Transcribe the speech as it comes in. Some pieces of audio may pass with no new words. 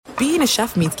being a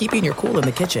chef means keeping your cool in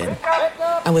the kitchen.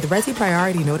 And with Resi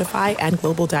Priority Notify and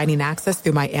Global Dining Access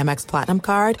through my Amex Platinum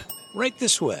card, right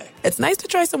this way. It's nice to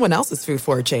try someone else's food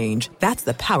for a change. That's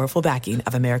the powerful backing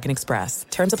of American Express.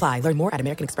 Terms apply. Learn more at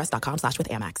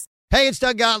americanexpress.com/withAmex. Hey, it's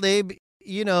Doug Gottlieb.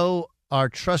 You know our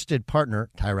trusted partner,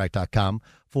 TireRack.com,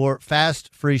 for fast,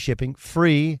 free shipping,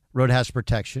 free road hazard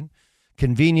protection,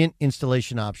 convenient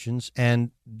installation options,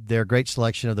 and their great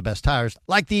selection of the best tires,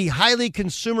 like the highly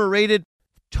consumer-rated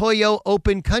Toyo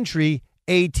Open Country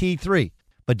AT3.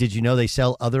 But did you know they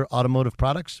sell other automotive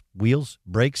products? Wheels,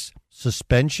 brakes,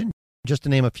 suspension, just to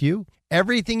name a few.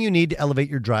 Everything you need to elevate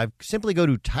your drive. Simply go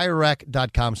to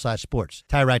TireRack.com/sports.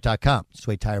 TireRack.com. It's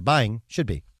the way tire buying should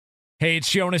be. Hey, it's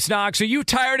Jonas Knox. Are you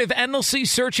tired of endlessly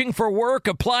searching for work,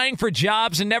 applying for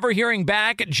jobs, and never hearing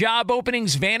back? Job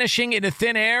openings vanishing into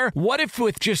thin air? What if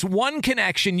with just one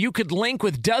connection, you could link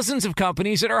with dozens of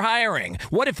companies that are hiring?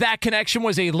 What if that connection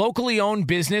was a locally owned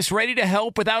business ready to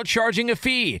help without charging a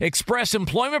fee? Express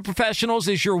Employment Professionals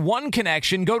is your one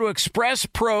connection. Go to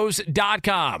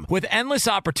expresspros.com. With endless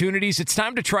opportunities, it's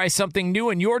time to try something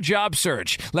new in your job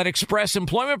search. Let Express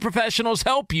Employment Professionals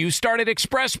help you. Start at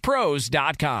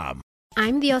expresspros.com.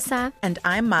 I'm Diosa. And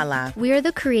I'm Mala. We are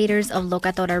the creators of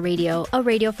Locatora Radio, a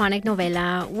radiophonic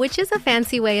novela, which is a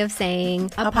fancy way of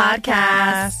saying a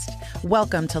podcast.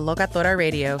 Welcome to Locatora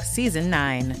Radio, Season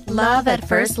 9. Love at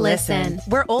first listen.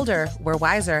 We're older, we're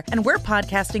wiser, and we're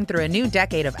podcasting through a new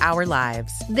decade of our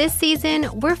lives. This season,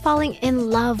 we're falling in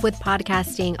love with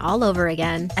podcasting all over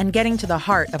again. And getting to the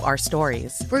heart of our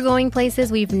stories. We're going places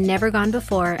we've never gone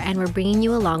before, and we're bringing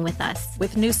you along with us.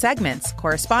 With new segments,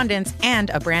 correspondence, and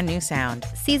a brand new sound.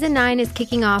 Season 9 is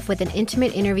kicking off with an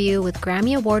intimate interview with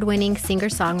Grammy Award-winning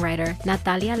singer-songwriter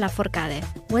Natalia Lafourcade.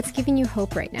 What's giving you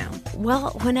hope right now?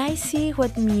 Well, when I see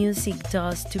what music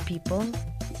does to people,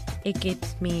 it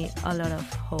gives me a lot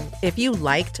of hope. If you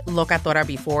liked Locatora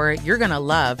before, you're going to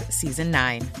love Season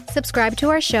 9. Subscribe to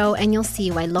our show and you'll see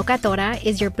why Locatora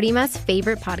is your prima's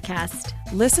favorite podcast.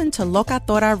 Listen to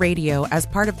Locatora Radio as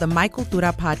part of the My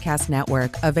Cultura Podcast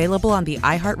Network, available on the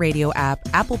iHeartRadio app,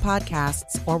 Apple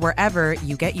Podcasts, or wherever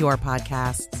you get your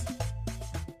podcasts.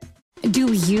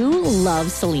 Do you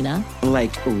love Selena?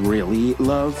 Like, really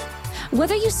love?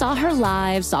 Whether you saw her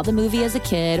live, saw the movie as a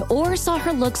kid, or saw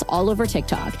her looks all over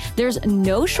TikTok, there's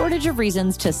no shortage of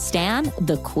reasons to stan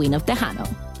the Queen of Tejano.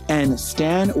 And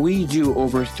Stan, we do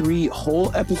over 3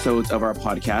 whole episodes of our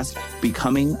podcast,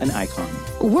 Becoming an Icon.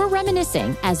 We're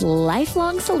reminiscing as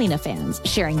lifelong Selena fans,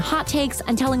 sharing hot takes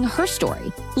and telling her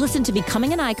story. Listen to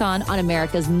Becoming an Icon on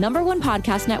America's #1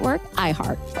 podcast network,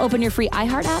 iHeart. Open your free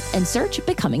iHeart app and search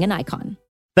Becoming an Icon.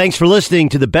 Thanks for listening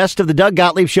to the Best of the Doug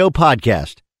Gottlieb Show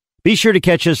podcast. Be sure to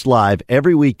catch us live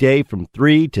every weekday from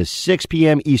 3 to 6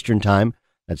 p.m. Eastern Time.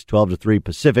 That's 12 to 3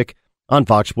 Pacific on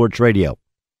Fox Sports Radio.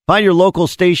 Find your local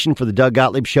station for the Doug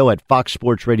Gottlieb Show at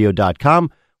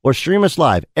foxsportsradio.com or stream us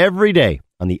live every day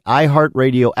on the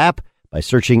iHeartRadio app by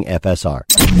searching FSR.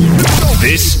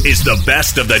 This is the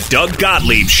Best of the Doug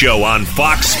Gottlieb Show on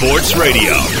Fox Sports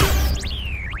Radio.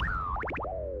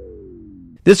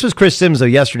 This was Chris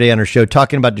Simzo yesterday on her show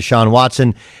talking about Deshaun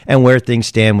Watson and where things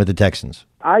stand with the Texans.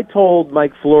 I told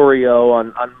Mike Florio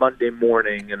on Monday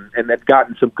morning and had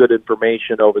gotten some good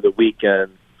information over the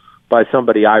weekend by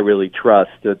somebody I really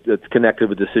trust that's connected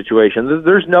with the situation.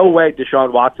 There's no way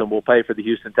Deshaun Watson will play for the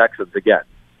Houston Texans again.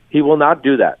 He will not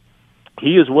do that.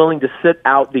 He is willing to sit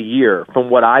out the year, from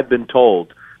what I've been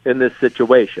told, in this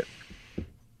situation.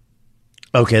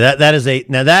 Okay, that is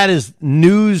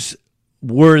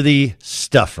newsworthy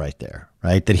stuff right there,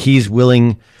 right? That he's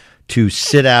willing to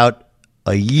sit out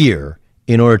a year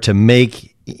in order to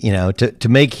make, to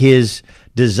make his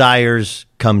desires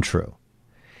come true.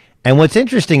 And what's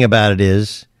interesting about it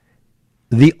is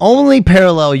the only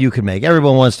parallel you can make.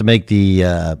 Everyone wants to make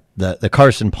the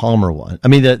Carson Palmer one. I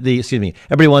mean,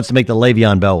 everybody wants to make the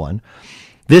Le'Veon Bell one.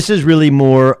 This is really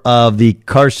more of the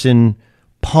Carson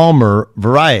Palmer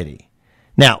variety.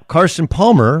 Now, Carson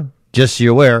Palmer, just so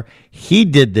you're aware, he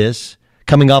did this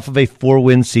coming off of a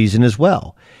 4-win season as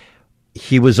well.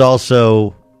 He was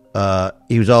also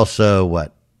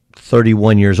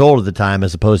 31 years old at the time,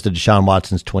 as opposed to Deshaun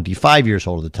Watson's 25 years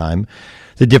old at the time.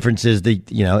 The difference is he's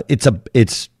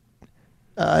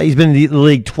been in the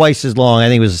league twice as long. I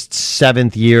think it was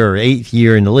 7th year or 8th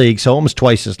year in the league, so almost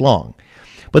twice as long.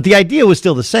 But the idea was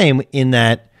still the same, in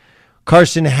that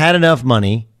Carson had enough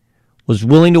money, was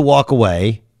willing to walk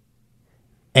away,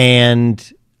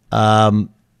 and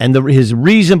his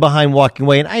reason behind walking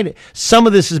away, and some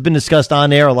of this has been discussed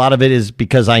on air. A lot of it is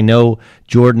because I know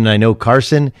Jordan, I know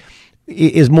Carson,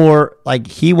 is more like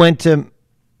he went to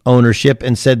ownership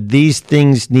and said these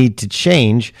things need to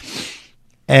change,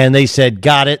 And they said,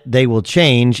 got it, they will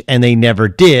change, and they never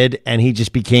did, and he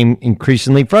just became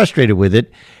increasingly frustrated with it,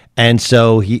 and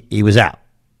so he was out.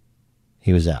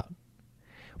 He was out.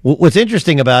 What's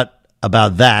interesting about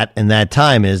that and that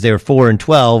time is they were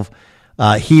 4-12.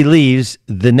 He leaves.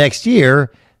 The next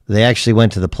year, they actually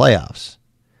went to the playoffs,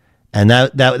 and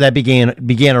that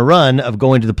began a run of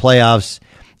going to the playoffs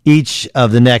each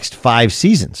of the next 5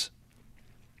 seasons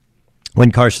when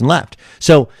Carson left.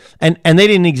 So, and they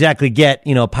didn't exactly get,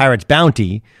 a Pirates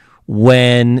bounty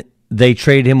when they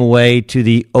traded him away to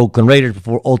the Oakland Raiders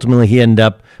before ultimately he ended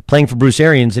up playing for Bruce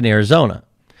Arians in Arizona.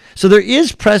 So there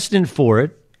is precedent for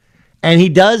it, and he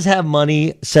does have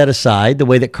money set aside the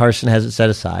way that Carson has it set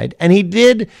aside. And he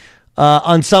did,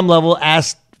 on some level,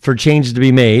 ask for changes to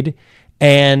be made,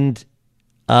 and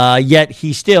yet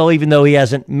he still, even though he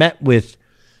hasn't met with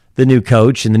the new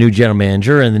coach and the new general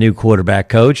manager and the new quarterback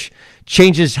coach,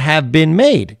 changes have been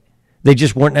made. They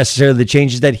just weren't necessarily the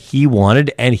changes that he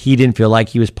wanted, and he didn't feel like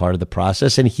he was part of the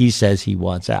process, and he says he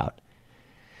wants out.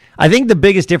 I think the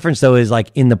biggest difference, though, is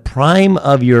like in the prime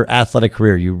of your athletic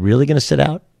career, you really going to sit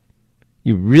out?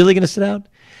 You really going to sit out?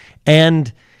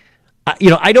 And,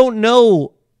 I don't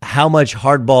know how much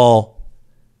hardball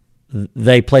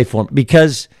they play for him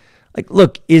because,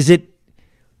 look, is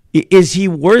he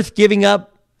worth giving up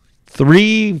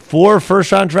 3-4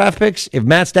 first-round draft picks? If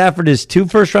Matt Stafford is 2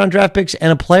 first-round draft picks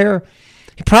and a player,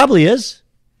 he probably is.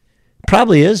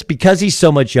 Probably is because he's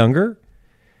so much younger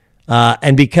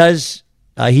and because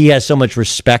he has so much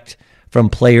respect from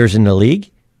players in the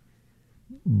league.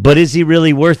 But is he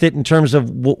really worth it in terms of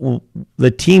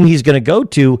the team he's going to go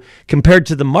to compared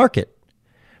to the market?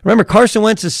 Remember, Carson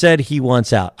Wentz has said he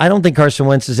wants out. I don't think Carson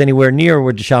Wentz is anywhere near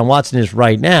where Deshaun Watson is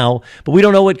right now, but we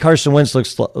don't know what Carson Wentz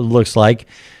looks like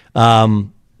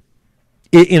in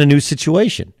a new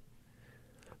situation.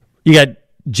 You got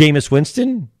Jameis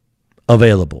Winston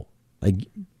available. Like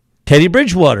Teddy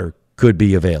Bridgewater could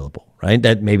be available, right?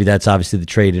 That's obviously the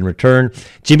trade in return.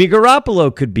 Jimmy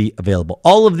Garoppolo could be available.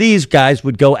 All of these guys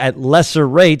would go at lesser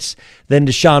rates than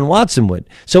Deshaun Watson would.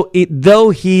 So though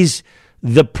he's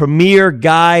the premier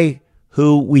guy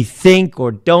who we think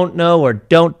or don't know or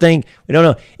don't think, we don't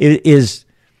know, is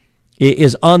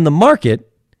on the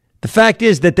market, the fact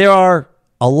is that there are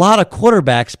a lot of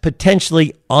quarterbacks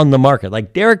potentially on the market.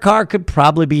 Like Derek Carr could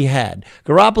probably be had.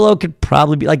 Garoppolo could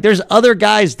probably be, there's other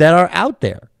guys that are out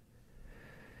there.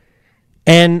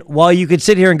 And while you could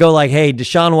sit here and go hey,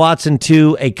 Deshaun Watson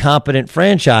to a competent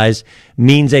franchise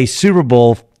means a Super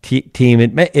Bowl team,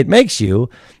 it makes you,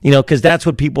 because that's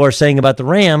what people are saying about the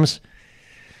Rams.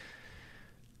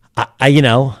 I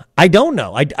don't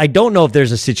know. I don't know if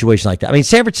there's a situation like that. I mean,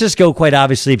 San Francisco, quite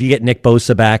obviously, if you get Nick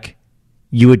Bosa back,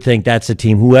 you would think that's a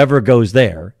team, whoever goes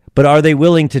there. But are they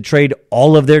willing to trade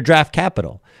all of their draft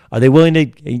capital? Are they willing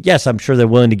to? Yes, I'm sure they're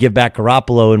willing to give back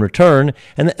Garoppolo in return,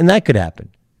 and that could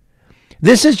happen.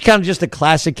 This is kind of just a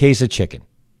classic case of chicken.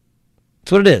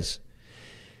 That's what it is.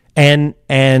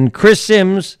 And Chris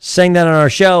Sims saying that on our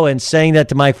show and saying that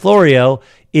to Mike Florio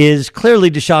is clearly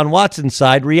Deshaun Watson's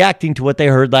side reacting to what they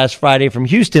heard last Friday from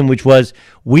Houston, which was,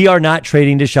 we are not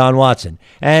trading Deshaun Watson.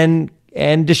 And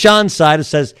Deshaun's side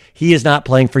says he is not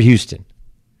playing for Houston.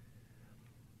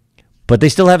 But they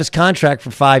still have his contract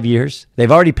for 5 years.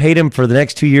 They've already paid him for the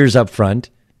next 2 years up front.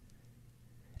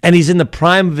 And he's in the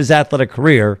prime of his athletic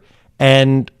career.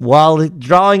 And while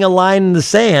drawing a line in the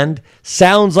sand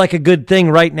sounds like a good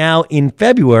thing right now in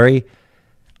February,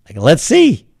 let's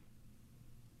see.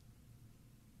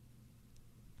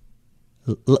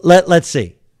 Let's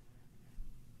see.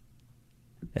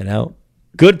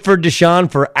 Good for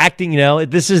Deshaun for acting.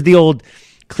 This is the old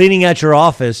cleaning out your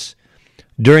office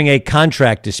during a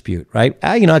contract dispute, right?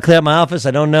 I clean out my office.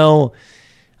 I don't know.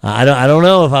 I don't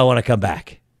know if I want to come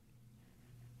back.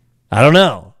 I don't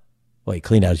know. Well, he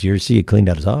cleaned out he cleaned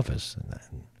out his office.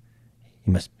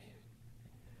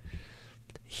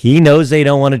 He knows they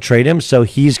don't want to trade him, so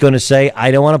he's going to say,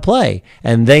 I don't want to play.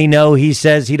 And they know he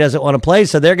says he doesn't want to play,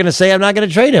 so they're going to say, I'm not going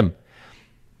to trade him.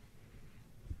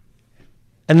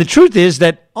 And the truth is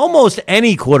that almost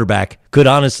any quarterback could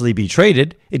honestly be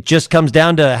traded. It just comes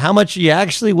down to how much are you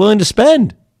actually willing to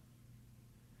spend.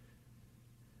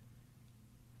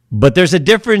 But there's a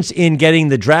difference in getting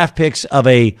the draft picks of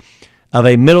a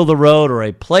middle of the road or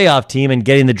a playoff team and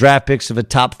getting the draft picks of a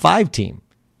top 5 team.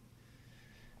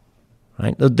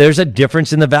 Right? There's a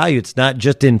difference in the value. It's not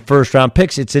just in first round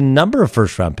picks, it's in number of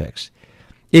first round picks.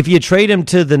 If you trade him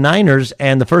to the Niners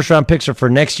and the first round picks are for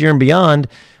next year and beyond,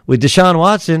 with Deshaun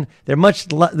Watson,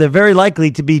 they're very likely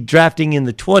to be drafting in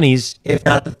the 20s, if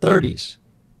not the 30s.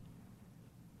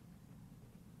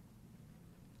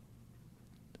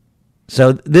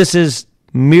 So this is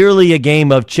merely a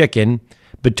game of chicken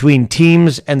between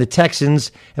teams and the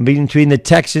Texans and between the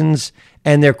Texans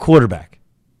and their quarterback.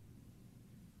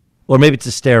 Or maybe it's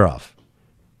a stare-off.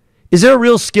 Is there a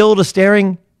real skill to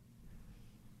staring?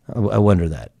 I wonder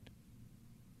that.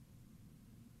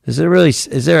 Is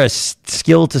there a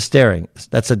skill to staring?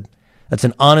 That's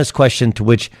an honest question to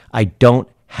which I don't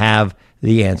have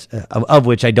the answer, of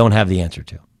which I don't have the answer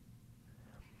to.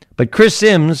 But Chris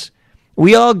Sims,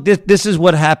 this is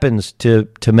what happens to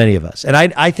many of us. And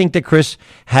I think that Chris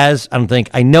has,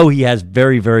 I know he has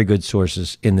very, very good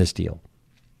sources in this deal.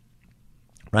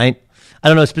 Right? I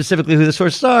don't know specifically who the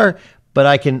sources are, but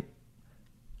I can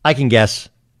guess,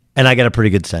 and I get a pretty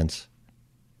good sense.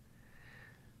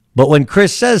 But when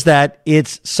Chris says that,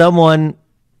 it's someone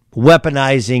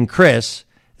weaponizing Chris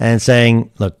and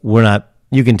saying, look,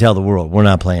 you can tell the world, we're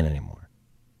not playing anymore.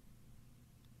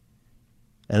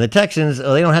 And the Texans,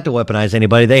 they don't have to weaponize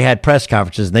anybody. They had press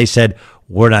conferences and they said,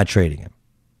 we're not trading him.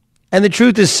 And the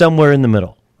truth is somewhere in the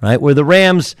middle, right? Where the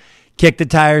Rams kicked the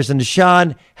tires into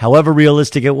Deshaun, however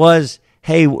realistic it was.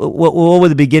 Hey, what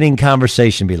would the beginning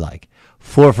conversation be like?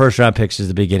 4 first-round picks is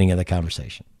the beginning of the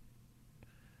conversation.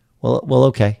 Well,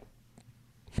 okay.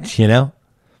 You know?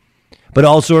 But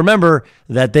also remember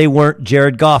that they weren't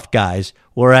Jared Goff guys,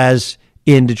 whereas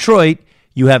in Detroit,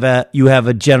 you have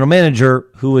a general manager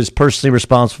who is personally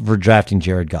responsible for drafting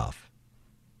Jared Goff.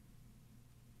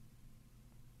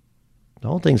 The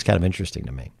whole thing's kind of interesting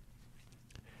to me.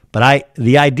 But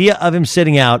the idea of him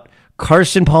sitting out,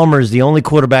 Carson Palmer is the only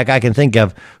quarterback I can think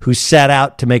of who sat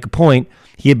out to make a point.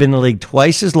 He had been in the league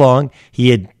twice as long.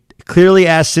 He had clearly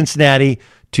asked Cincinnati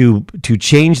to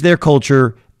change their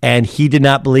culture, and he did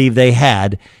not believe they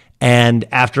had. And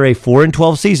after a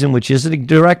 4-12 season, which is a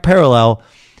direct parallel,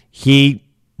 he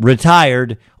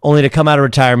retired, only to come out of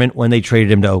retirement when they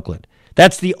traded him to Oakland.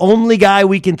 That's the only guy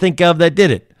we can think of that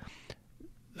did it.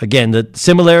 Again, the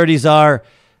similarities are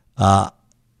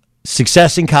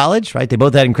success in college, right? They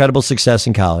both had incredible success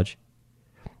in college.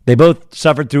 They both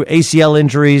suffered through ACL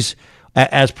injuries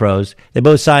as pros. They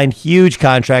both signed huge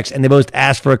contracts, and they both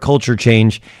asked for a culture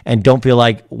change and don't feel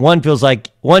like one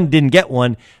didn't get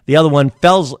one. The other one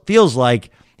feels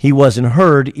like he wasn't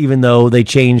heard, even though they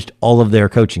changed all of their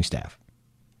coaching staff.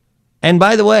 And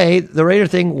by the way, the Raider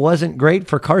thing wasn't great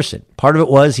for Carson. Part of it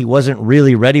was he wasn't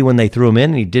really ready when they threw him in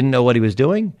and he didn't know what he was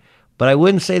doing. But I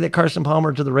wouldn't say that Carson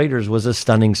Palmer to the Raiders was a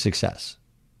stunning success.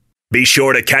 Be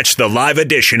sure to catch the live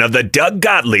edition of the Doug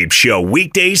Gottlieb Show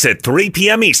weekdays at 3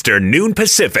 p.m. Eastern, noon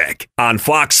Pacific on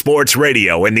Fox Sports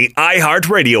Radio and the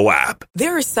iHeartRadio app.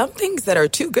 There are some things that are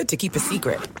too good to keep a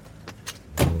secret.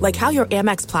 Like how your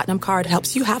Amex Platinum card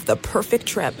helps you have the perfect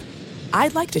trip.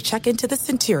 I'd like to check into the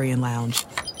Centurion Lounge.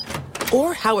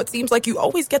 Or how it seems like you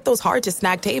always get those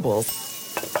hard-to-snag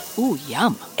tables. Ooh,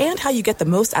 yum. And how you get the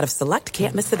most out of select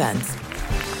can't-miss events.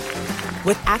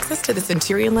 With access to the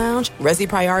Centurion Lounge, Resi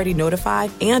Priority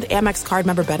Notified, and Amex card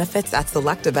member benefits at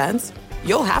select events,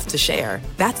 you'll have to share.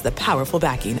 That's the powerful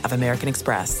backing of American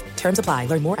Express. Terms apply.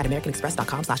 Learn more at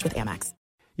americanexpress.com/withAmex.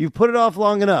 You've put it off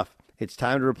long enough. It's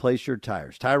time to replace your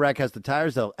tires. Tire Rack has the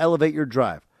tires that'll elevate your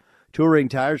drive. Touring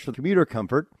tires for commuter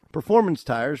comfort, performance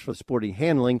tires for sporty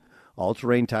handling,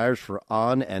 all-terrain tires for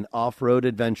on- and off-road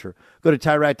adventure. Go to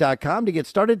TireRack.com to get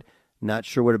started. Not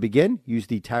sure where to begin? Use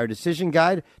the Tire Decision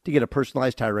Guide to get a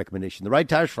personalized tire recommendation. The right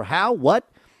tires for how, what,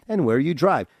 and where you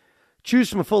drive. Choose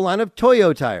from a full line of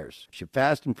Toyo tires. Ship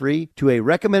fast and free to a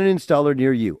recommended installer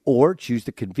near you. Or choose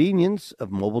the convenience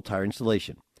of mobile tire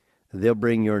installation. They'll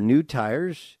bring your new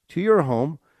tires to your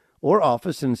home or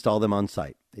office and install them on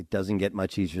site. It doesn't get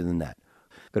much easier than that.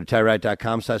 Go to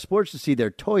TireRack.com/sports to see their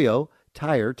Toyo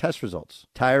tire test results,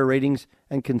 tire ratings,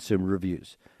 and consumer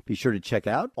reviews. Be sure to check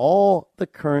out all the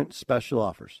current special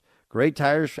offers. Great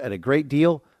tires at a great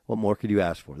deal. What more could you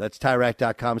ask for? That's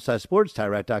TireRack.com/sports,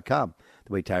 TireRack.com,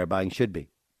 the way tire buying should be.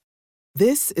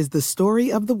 This is the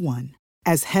story of the one.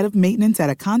 As head of maintenance at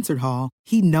a concert hall,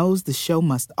 he knows the show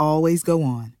must always go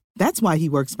on. That's why he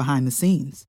works behind the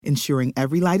scenes, ensuring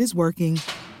every light is working,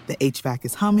 the HVAC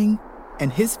is humming,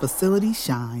 and his facility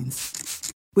shines.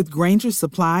 With Grainger's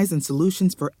supplies and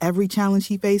solutions for every challenge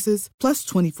he faces, plus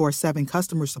 24/7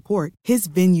 customer support, his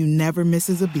venue never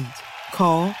misses a beat.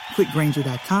 Call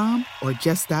quickgrainger.com or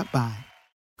just stop by.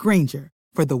 Grainger,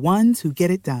 for the ones who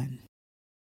get it done.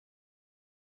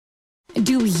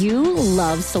 Do you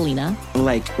love Selena?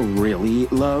 Like, really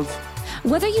love?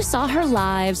 Whether you saw her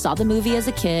live, saw the movie as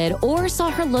a kid, or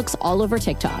saw her looks all over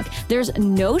TikTok, there's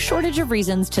no shortage of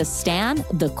reasons to stan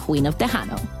the Queen of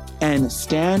Tejano. And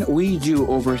Stan, we do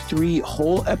over 3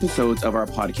 whole episodes of our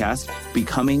podcast,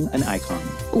 Becoming an Icon.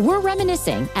 We're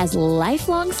reminiscing as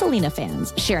lifelong Selena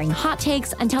fans, sharing hot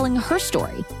takes and telling her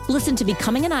story. Listen to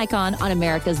Becoming an Icon on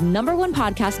America's #1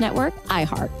 podcast network,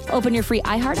 iHeart. Open your free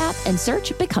iHeart app and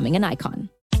search Becoming an Icon.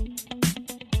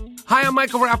 Hi, I'm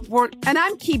Michael Rappaport. And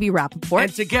I'm Kibi Rappaport.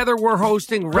 And together we're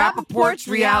hosting Rappaport's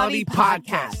Reality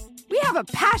Podcast. We have a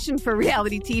passion for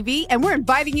reality TV, and we're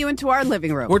inviting you into our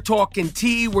living room. We're talking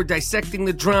tea, we're dissecting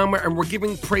the drama, and we're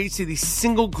giving praise to the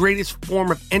single greatest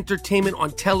form of entertainment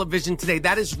on television today.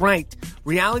 That is right.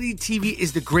 Reality TV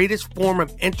is the greatest form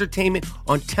of entertainment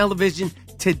on television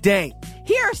today.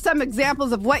 Here are some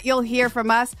examples of what you'll hear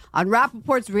from us on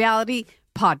Rappaport's Reality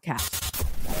Podcast.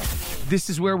 This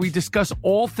is where we discuss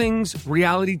all things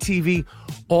reality TV,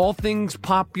 all things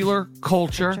popular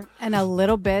culture. And a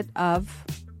little bit of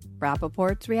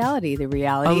Rappaport's reality, the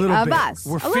reality of bit. us.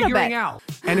 We're figuring out.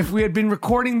 And if we had been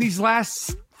recording these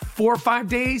last 4 or 5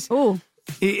 days,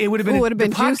 it would have been, the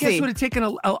podcast juicy. would have taken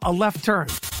a left turn.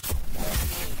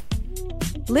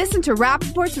 Listen to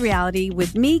Rappaport's Reality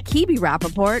with me, Kibi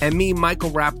Rappaport. And me, Michael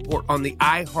Rappaport, on the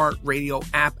iHeartRadio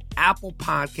app, Apple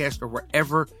Podcast, or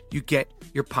wherever you get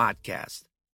your podcast.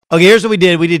 Okay, here's what we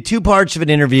did. We did 2 parts of an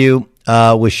interview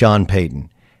with Sean Payton.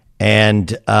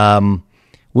 And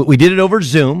we did it over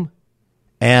Zoom.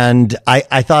 And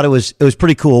I thought it was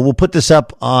pretty cool. We'll put this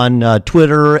up on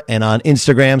Twitter and on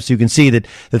Instagram so you can see that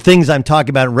the things I'm talking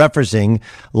about and referencing,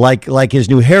 like his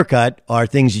new haircut, are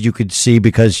things that you could see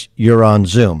because you're on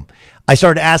Zoom. I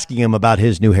started asking him about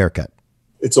his new haircut.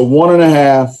 It's a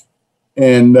 1.5,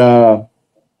 and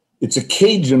it's a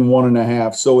Cajun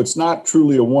 1.5, so it's not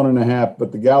truly a 1.5.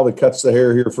 But the gal that cuts the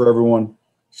hair here for everyone,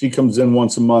 she comes in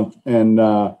once a month, and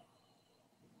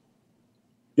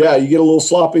yeah, you get a little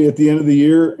sloppy at the end of the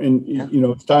year, and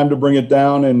it's time to bring it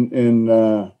down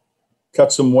and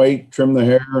cut some weight, trim the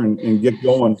hair, and get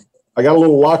going. I got a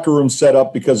little locker room set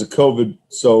up because of COVID,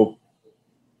 so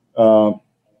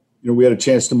we had a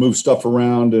chance to move stuff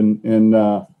around, and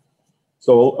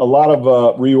so a lot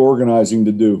of reorganizing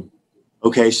to do.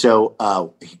 Okay, so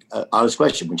honest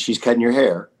question: when she's cutting your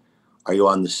hair, are you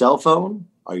on the cell phone?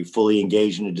 Are you fully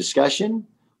engaged in a discussion?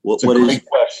 What is great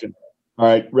question? All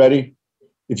right, ready?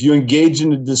 If you engage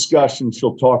in a discussion,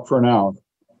 she'll talk for an hour.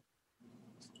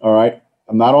 All right.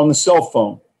 I'm not on the cell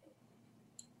phone.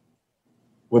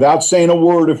 Without saying a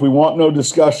word, if we want no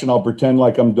discussion, I'll pretend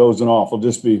like I'm dozing off. I'll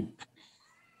just be,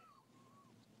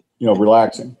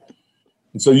 relaxing.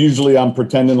 And so usually I'm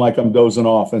pretending like I'm dozing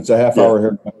off, and it's a half-hour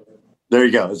haircut. There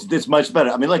you go. It's much better.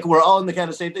 I mean, like, we're all in the kind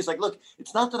of same thing. It's like, look,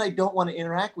 it's not that I don't want to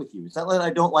interact with you. It's not that I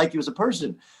don't like you as a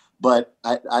person. But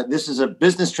this is a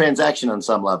business transaction on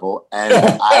some level, and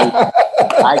I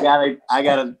gotta.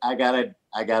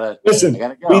 Listen, I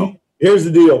gotta go. Here's the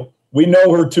deal: we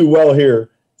know her too well here,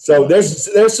 so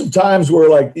there's some times where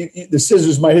like the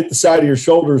scissors might hit the side of your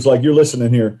shoulders, like you're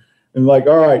listening here, and like,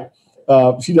 all right,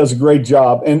 she does a great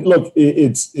job. And look,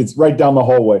 it's right down the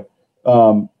hallway,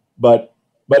 but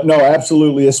no,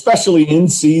 absolutely, especially in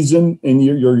season, and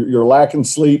you're lacking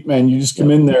sleep, man. You just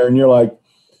come in there and you're like.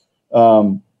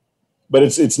 But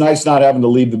it's nice not having to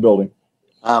leave the building.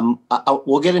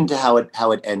 We'll get into how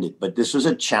it ended, but this was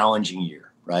a challenging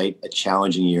year, right? A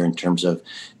challenging year in terms of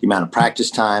the amount of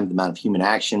practice time, the amount of human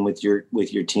action with your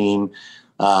team,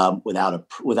 without a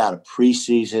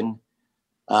preseason.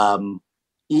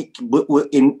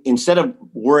 Instead of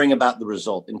worrying about the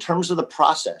result, in terms of the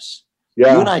process, you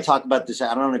and I talk about this.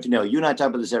 I don't know if you know. You and I talk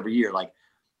about this every year. Like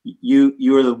you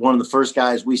were one of the first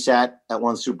guys we sat at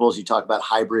one of the Super Bowls. You talk about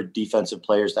hybrid defensive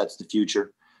players. That's the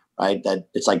future, right? That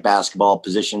it's like basketball,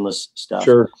 positionless stuff.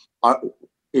 Sure.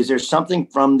 Is there something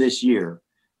from this year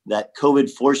that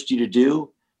COVID forced you to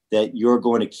do that you're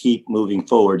going to keep moving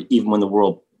forward, even when the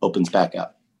world opens back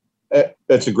up?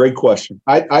 That's a great question.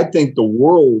 I think the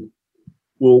world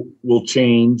will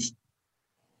change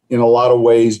in a lot of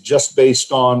ways, just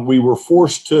based on we were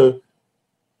forced to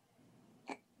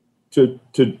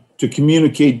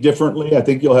communicate differently. I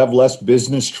think you'll have less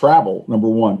business travel, number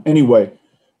one. Anyway,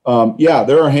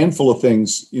 there are a handful of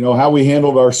things, how we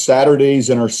handled our Saturdays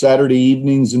and our Saturday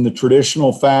evenings in the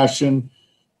traditional fashion.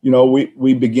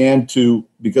 We began to,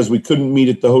 because we couldn't meet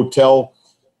at the hotel,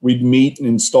 we'd meet and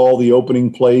install the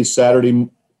opening play Saturday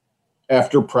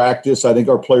after practice. I think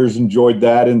our players enjoyed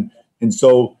that. And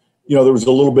so, there was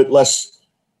a little bit less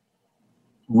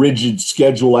rigid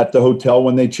schedule at the hotel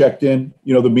when they checked in.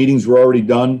 The meetings were already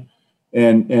done,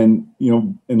 and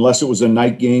unless it was a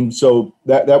night game. So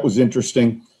that was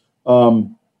interesting.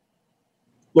 Look,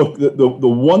 the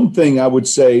one thing I would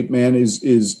say, man,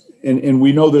 is and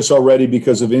we know this already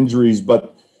because of injuries,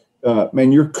 but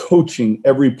man, you're coaching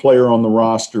every player on the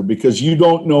roster because you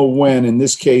don't know when. In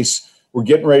this case, we're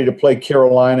getting ready to play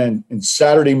Carolina, and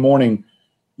Saturday morning,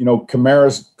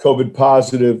 Kamara's COVID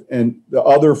positive, and the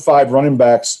other 5 running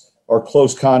backs are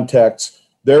close contacts.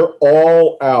 They're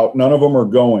all out. None of them are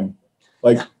going.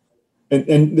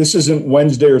 And this isn't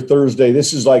Wednesday or Thursday.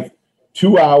 This is like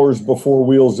 2 hours before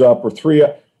Wheels Up or 3.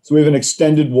 So we have an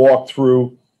extended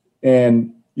walkthrough.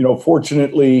 And,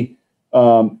 fortunately,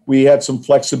 we had some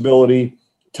flexibility.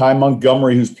 Ty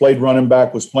Montgomery, who's played running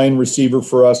back, was playing receiver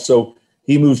for us. So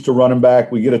he moves to running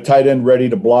back. We get a tight end ready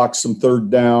to block some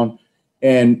third down.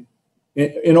 And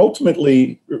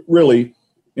ultimately, really,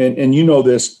 and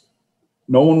this,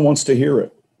 no one wants to hear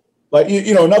it.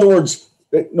 In other words,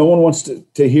 no one wants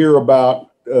to hear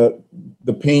about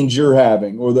the pains you're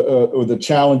having or the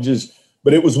challenges.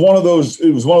 But it was one of those.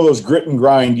 It was one of those grit and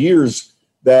grind years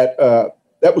that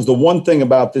was the one thing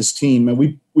about this team. And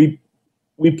we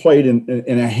played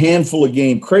in a handful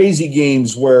of crazy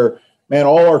games where, man,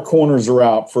 all our corners are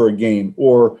out for a game,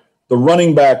 or the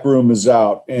running back room is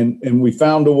out, and we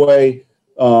found a way.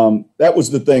 That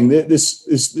was the thing. This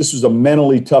was a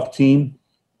mentally tough team,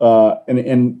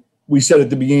 and we said at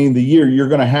the beginning of the year, you're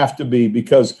going to have to be,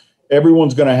 because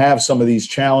everyone's going to have some of these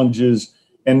challenges,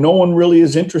 and no one really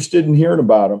is interested in hearing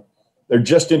about them. They're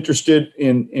just interested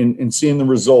in seeing the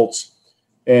results,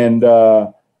 and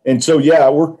so yeah,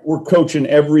 we're coaching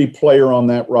every player on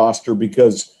that roster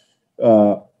because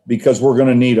we're going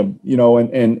to need them,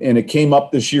 and it came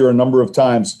up this year a number of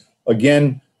times.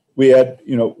 Again, we had,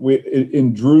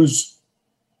 in Drew's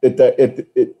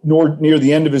near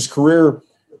the end of his career,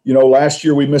 last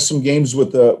year we missed some games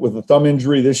with a thumb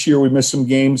injury. This year we missed some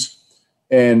games,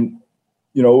 and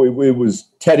it was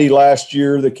Teddy last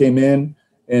year that came in,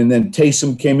 and then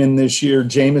Taysom came in this year.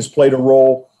 Jameis played a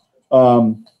role,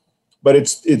 but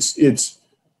it's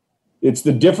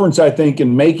the difference, I think,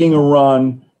 in making a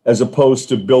run as opposed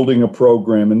to building a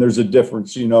program. And there's a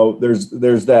difference,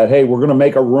 there's that, hey, we're going to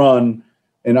make a run.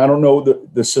 And I don't know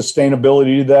the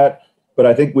sustainability of that, but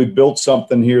I think we've built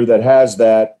something here that has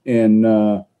that. And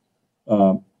there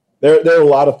are a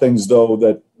lot of things, though,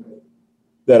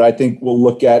 that I think we'll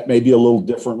look at maybe a little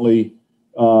differently.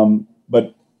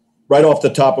 But right off the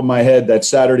top of my head, that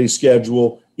Saturday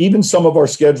schedule, even some of our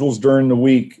schedules during the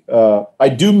week, I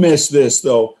do miss this,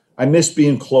 though. I miss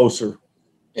being closer.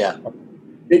 Yeah.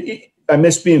 I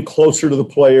miss being closer to the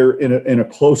player in a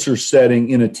closer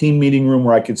setting, in a team meeting room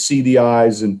where I could see the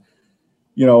eyes. And,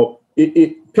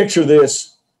 picture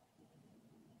this.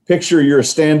 Picture you're a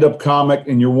stand-up comic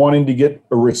and you're wanting to get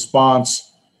a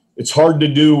response. It's hard to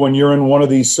do when you're in one of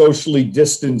these socially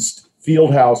distanced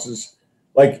field houses.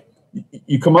 Like,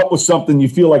 you come up with something you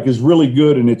feel like is really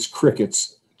good, and it's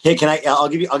crickets. Hey, I'll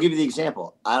give you the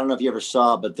example. I don't know if you ever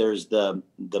saw, but there's the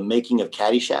making of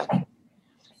Caddyshack.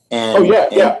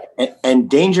 And, and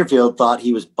Dangerfield thought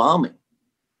he was bombing,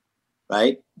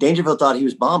 right? Dangerfield thought he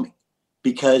was bombing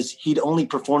because he'd only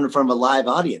performed in front of a live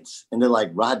audience. And they're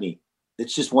like, Rodney,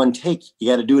 it's just one take. You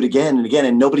got to do it again and again,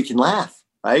 and nobody can laugh,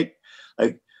 right?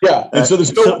 And so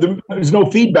there's no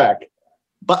feedback.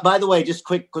 But by the way, just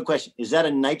quick question. Is that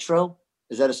a nitro?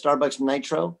 Is that a Starbucks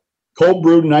nitro? Cold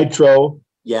brewed nitro.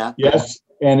 Yeah. Yes.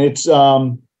 And it's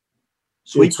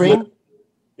sweet cream?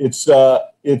 It's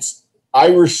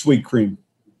Irish sweet cream.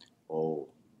 Oh.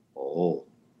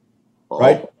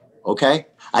 Right. Okay.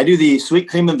 I do the sweet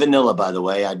cream and vanilla, by the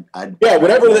way.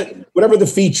 Whatever the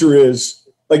feature is,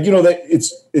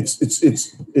 that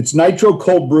it's nitro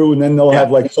cold brew, and then they'll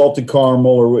have like salted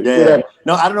caramel or whatever. Yeah.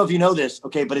 No, I don't know if you know this.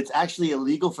 Okay. But it's actually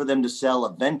illegal for them to sell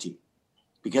a venti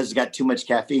because it's got too much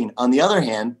caffeine. On the other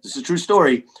hand, this is a true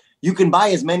story. You can buy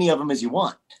as many of them as you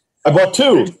want. I bought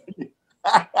 2.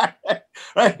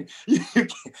 Right.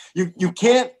 You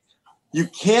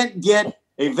can't get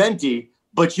a venti,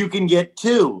 but you can get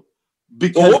 2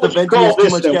 because the venti has too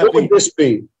much caffeine. What would this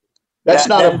be? That's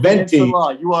not a venti. The law.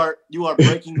 You are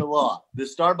breaking the law. The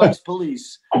Starbucks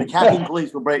police, the caffeine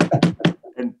police will break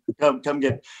and come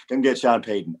get Sean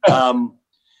Payton.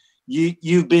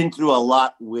 You've been through a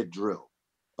lot with Drew.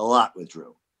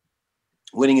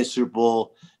 Winning a Super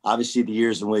Bowl, obviously the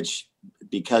years in which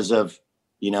because of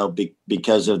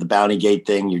the Bounty Gate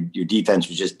thing, your defense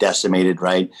was just decimated,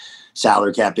 right?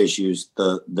 Salary cap issues,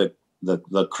 the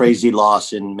crazy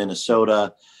loss in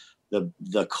Minnesota,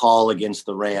 the call against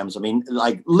the Rams. I mean,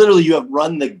 like literally you have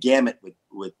run the gamut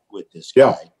with this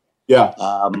guy. Yeah.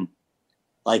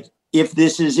 Like if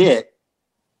this is it,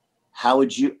 how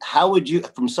would you,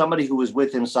 from somebody who was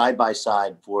with him side by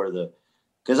side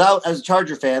because as a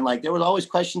Charger fan, like there was always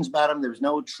questions about him. There was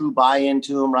no true buy-in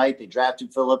to him, right? They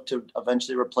drafted Phillip to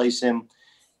eventually replace him,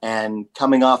 and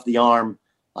coming off the arm,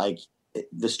 Like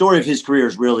the story of his career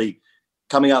is really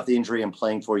coming off the injury and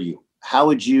playing for you. How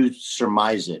would you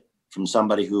surmise it from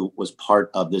somebody who was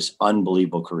part of this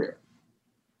unbelievable career?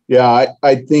 Yeah,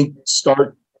 I think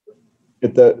start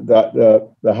at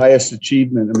the highest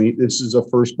achievement. I mean, this is a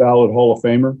first ballot Hall of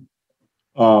Famer.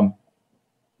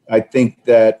 I think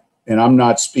that, and I'm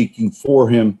not speaking for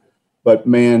him, but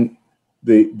man,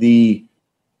 the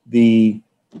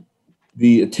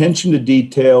attention to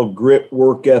detail, grit,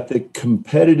 work ethic,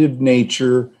 competitive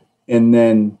nature, and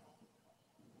then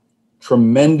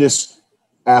tremendous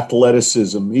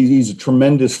athleticism. He's a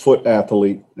tremendous foot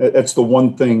athlete. That's the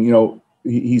one thing,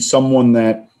 he's someone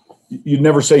that you'd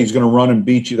never say he's going to run and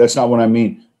beat you. That's not what I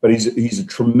mean. But he's a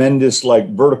tremendous,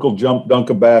 vertical jump dunk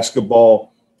a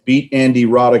basketball, beat Andy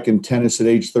Roddick in tennis at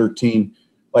age 13.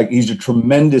 He's a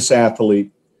tremendous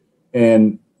athlete.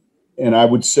 And I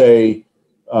would say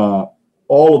all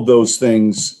of those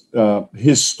things,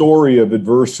 his story of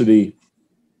adversity,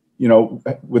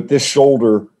 with this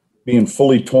shoulder being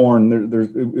fully torn,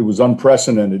 it was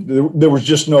unprecedented. There was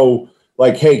just no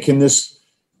hey, can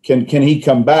he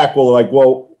come back?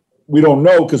 Well, we don't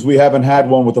know because we haven't had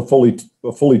one with a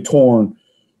fully torn.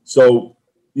 So,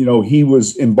 he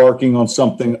was embarking on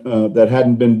something that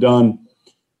hadn't been done.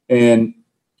 And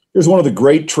here's one of the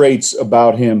great traits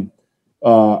about him.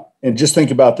 And just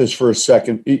think about this for a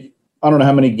second. I don't know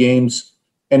how many games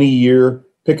any year,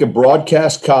 pick a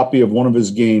broadcast copy of one of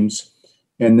his games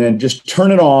and then just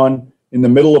turn it on in the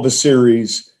middle of a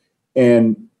series,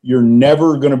 and you're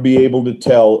never going to be able to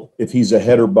tell if he's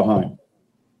ahead or behind.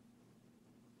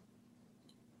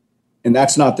 And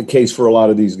that's not the case for a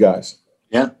lot of these guys.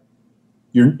 Yeah.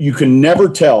 You can never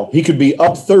tell. He could be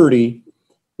up 30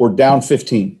 or down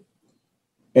 15,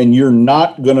 and you're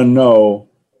not going to know.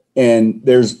 And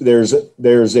there's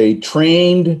a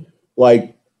trained,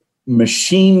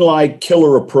 machine-like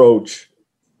killer approach,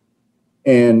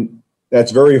 and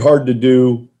that's very hard to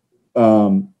do.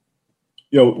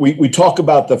 We talk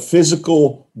about the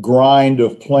physical grind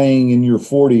of playing in your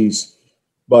 40s,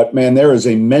 but man, there is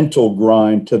a mental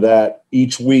grind to that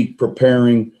each week,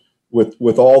 preparing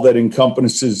with all that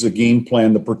encompasses the game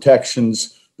plan, the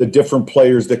protections, the different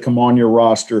players that come on your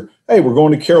roster. Hey, we're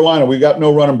going to Carolina. We got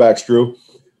no running backs, Drew.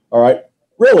 All right.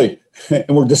 Really?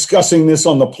 And we're discussing this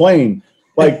on the plane.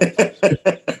 I'm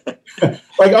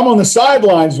on the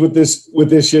sidelines with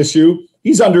this issue.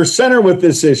 He's under center with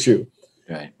this issue.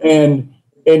 Right.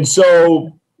 And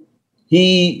so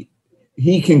he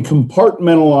can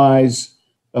compartmentalize.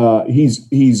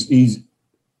 He's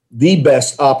the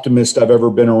best optimist I've ever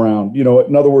been around.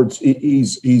 In other words,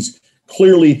 he's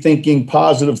clearly thinking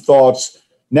positive thoughts,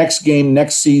 next game,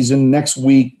 next season, next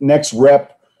week, next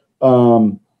rep.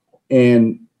 And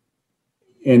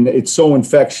it's so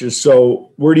infectious.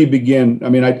 So where do you begin? I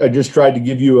mean, I just tried to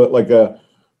give you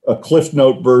a Cliff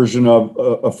Note version of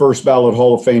a first ballot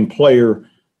Hall of Fame player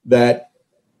and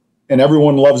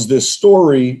everyone loves this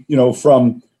story,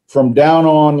 from down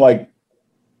on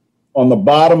the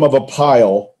bottom of a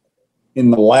pile in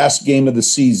the last game of the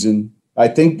season, I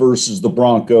think versus the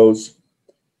Broncos,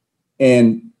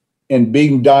 and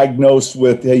being diagnosed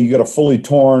with, hey, you got a fully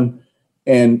torn.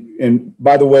 And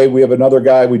by the way, we have another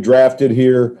guy we drafted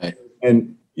here,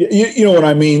 and you know what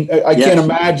I mean. I can't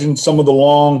imagine some of the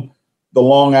long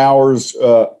hours.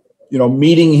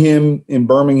 Meeting him in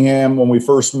Birmingham when we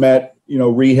first met.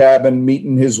 Rehabbing,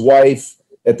 meeting his wife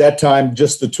at that time,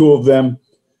 just the two of them.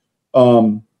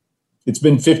 It's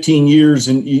been 15 years,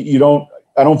 and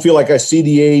I don't feel like I see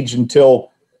the age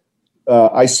until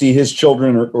I see his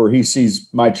children or he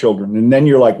sees my children, and then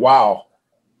you're like, wow,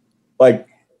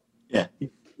 yeah.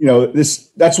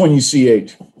 That's when you see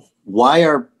age. Why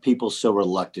are people so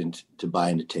reluctant to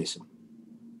buy into Taysom?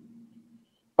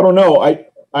 I don't know.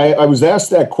 I was asked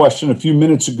that question a few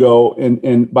minutes ago,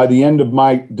 and by the end of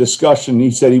my discussion,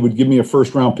 he said he would give me a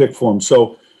first-round pick for him.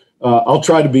 So I'll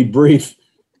try to be brief.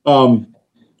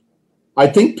 I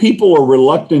think people are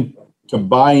reluctant to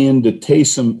buy into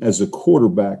Taysom as a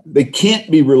quarterback. They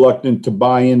can't be reluctant to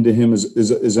buy into him as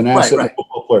an asset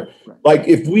football player. Right.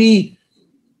 If we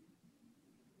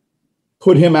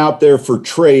put him out there for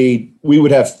trade, we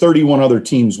would have 31 other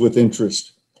teams with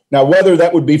interest. Now, whether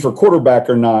that would be for quarterback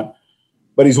or not,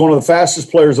 but he's one of the fastest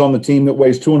players on the team that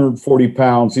weighs 240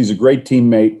 pounds. He's a great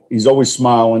teammate. He's always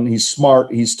smiling. He's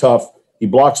smart. He's tough. He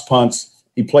blocks punts.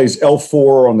 He plays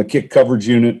L4 on the kick coverage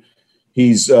unit.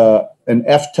 He's an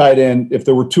F tight end. If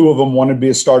there were two of them, one would be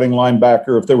a starting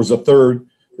linebacker. If there was a third,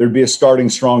 there'd be a starting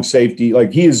strong safety.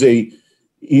 He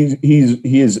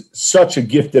is such a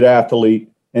gifted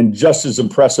athlete and just as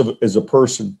impressive as a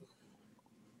person.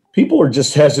 People are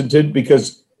just hesitant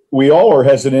because we all are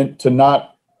hesitant to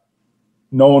not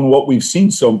knowing what we've seen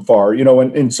so far,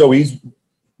 and so he's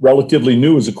relatively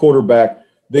new as a quarterback.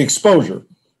 The exposure.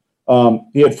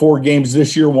 He had 4 games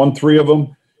this year, won 3 of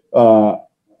them.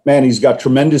 Man, he's got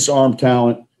tremendous arm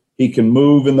talent. He can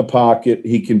move in the pocket.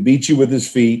 He can beat you with his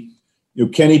feet.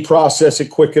 Can he process it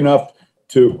quick enough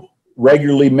to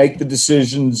regularly make the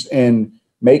decisions and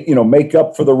make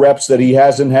up for the reps that he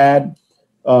hasn't had?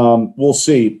 We'll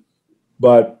see.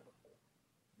 But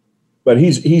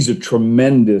he's a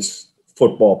tremendous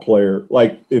football player.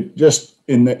 Like, it just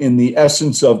in the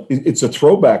essence of it's a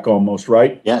throwback almost,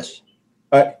 right? Yes.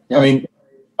 I mean,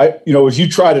 as you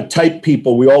try to type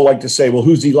people, we all like to say, well,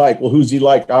 who's he like? Well, who's he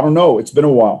like? I don't know. It's been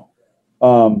a while.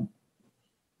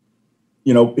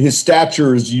 His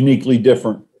stature is uniquely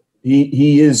different.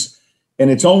 He is, and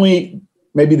it's only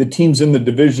maybe the teams in the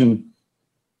division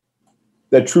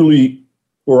that truly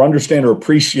or understand or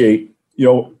appreciate,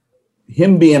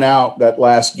 him being out that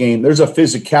last game. There's a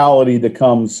physicality that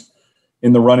comes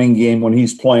in the running game when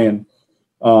he's playing.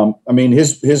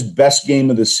 His best game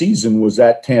of the season was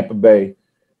at Tampa Bay.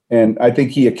 And I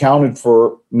think he accounted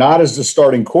for, not as the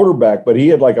starting quarterback, but he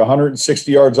had like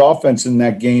 160 yards offense in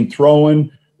that game,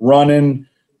 throwing, running.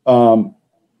 And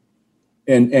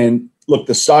look,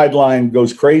 the sideline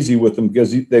goes crazy with him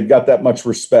because they've got that much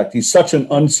respect. He's such an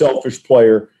unselfish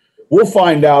player. We'll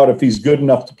find out if he's good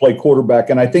enough to play quarterback.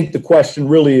 And I think the question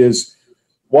really is,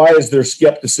 why is there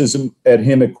skepticism at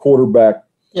him at quarterback?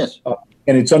 Yes.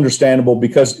 And it's understandable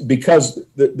because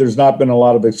there's not been a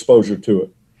lot of exposure to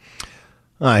it.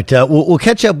 All right, we'll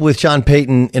catch up with Sean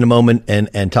Payton in a moment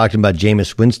and talk to him about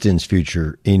Jameis Winston's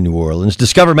future in New Orleans.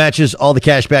 Discover matches all the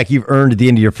cash back you've earned at the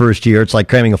end of your first year. It's like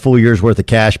cramming a full year's worth of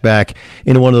cash back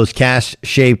into one of those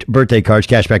cash-shaped birthday cards.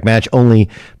 Cashback match only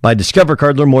by Discover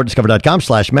Card. Learn more at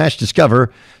discover.com/match.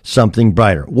 Discover something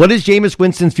brighter. What is Jameis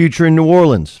Winston's future in New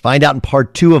Orleans? Find out in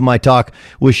part 2 of my talk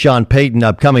with Sean Payton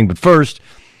upcoming. But first,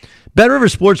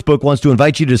 BetRivers Sportsbook wants to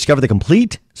invite you to discover the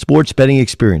complete sports betting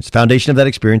experience. The foundation of that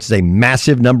experience is a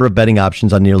massive number of betting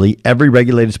options on nearly every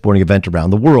regulated sporting event around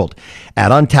the world.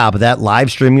 Add on top of that,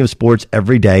 live streaming of sports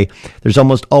every day. There's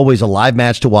almost always a live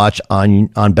match to watch on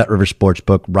BetRivers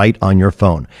Sportsbook right on your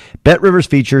phone. BetRivers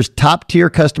features top-tier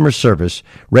customer service,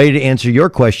 ready to answer your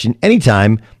question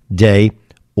anytime, day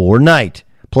or night.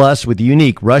 Plus, with the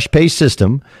unique Rush Pay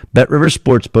system, BetRivers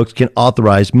Sportsbooks can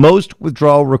authorize most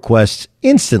withdrawal requests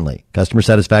instantly. Customer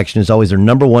satisfaction is always their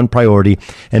number one priority,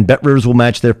 and BetRivers will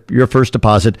match your first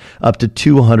deposit up to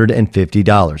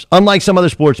 $250. Unlike some other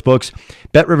sportsbooks,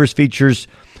 BetRivers features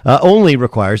only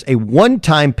requires a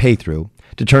one-time pay-through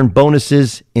to turn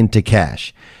bonuses into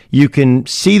cash. You can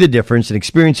see the difference and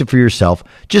experience it for yourself.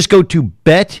 Just go to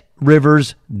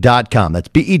betrivers.com. That's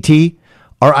BETRIVERS.com.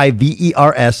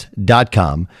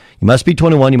 You must be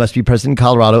 21. You must be present in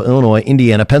Colorado, Illinois,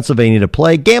 Indiana, Pennsylvania to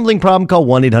play. Gambling problem? Call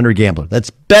 1-800-GAMBLER.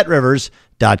 That's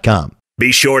betrivers.com.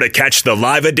 Be sure to catch the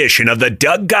live edition of the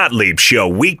Doug Gottlieb Show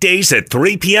weekdays at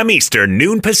 3 p.m. Eastern,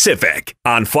 noon Pacific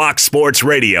on Fox Sports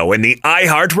Radio and the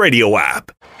iHeart Radio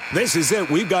app. This is it.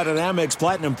 We've got an Amex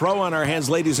Platinum Pro on our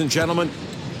hands, ladies and gentlemen.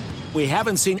 We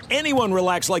haven't seen anyone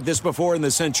relax like this before in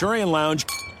the Centurion Lounge.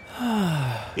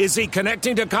 Is he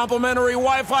connecting to complimentary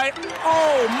Wi-Fi?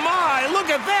 Oh, my! Look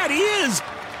at that! He is!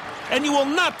 And you will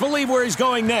not believe where he's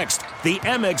going next. The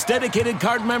Amex dedicated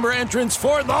card member entrance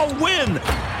for the win!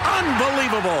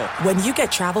 Unbelievable! When you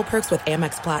get travel perks with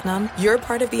Amex Platinum, you're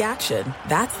part of the action.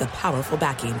 That's the powerful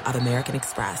backing of American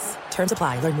Express. Terms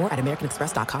apply. Learn more at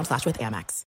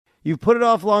americanexpress.com/withAmex. You've put it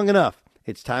off long enough.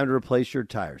 It's time to replace your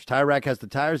tires. Tire Rack has the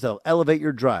tires that'll elevate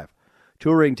your drive.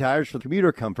 Touring tires for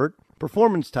commuter comfort,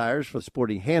 performance tires for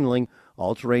sporty handling,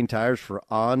 all-terrain tires for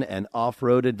on- and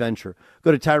off-road adventure.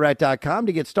 Go to TireRack.com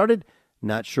to get started.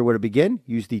 Not sure where to begin?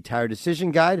 Use the Tire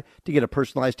Decision Guide to get a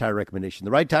personalized tire recommendation.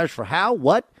 The right tires for how,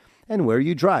 what, and where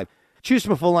you drive. Choose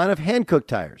from a full line of hand-cooked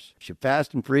tires. Ship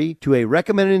fast and free to a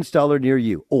recommended installer near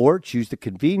you. Or choose the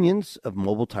convenience of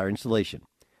mobile tire installation.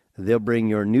 They'll bring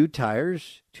your new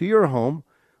tires to your home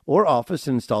or office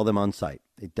and install them on site.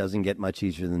 It doesn't get much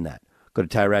easier than that. Go to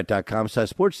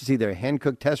TireRack.com/sports to see their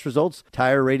hand-cooked test results,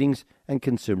 tire ratings, and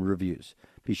consumer reviews.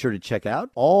 Be sure to check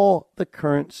out all the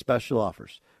current special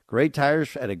offers. Great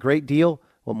tires at a great deal.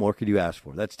 What more could you ask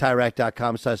for? That's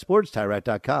TireRack.com/sports,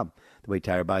 TireRack.com, the way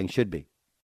tire buying should be.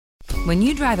 When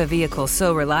you drive a vehicle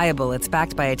so reliable it's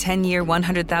backed by a 10-year,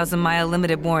 100,000-mile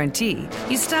limited warranty,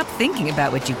 you stop thinking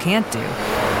about what you can't do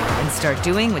and start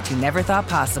doing what you never thought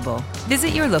possible.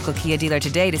 Visit your local Kia dealer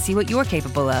today to see what you're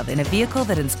capable of in a vehicle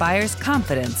that inspires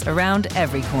confidence around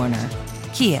every corner.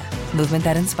 Kia, movement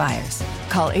that inspires.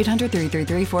 Call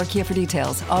 800-333-4KIA for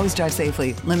details. Always drive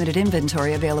safely. Limited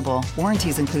inventory available.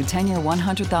 Warranties include 10-year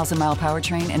 100,000-mile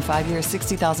powertrain and 5-year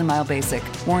 60,000-mile basic.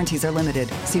 Warranties are limited.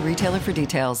 See retailer for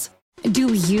details.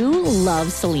 Do you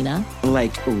love Selena?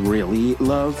 Like, really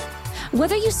love?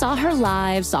 Whether you saw her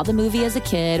live, saw the movie as a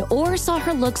kid, or saw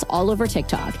her looks all over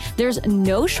TikTok, there's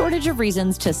no shortage of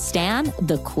reasons to stan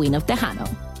the Queen of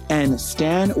Tejano. And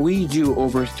Stan, we do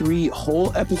over 3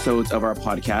 whole episodes of our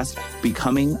podcast,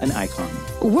 Becoming an Icon.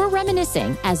 We're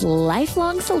reminiscing as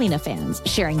lifelong Selena fans,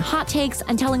 sharing hot takes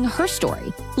and telling her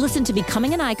story. Listen to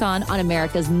Becoming an Icon on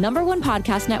America's #1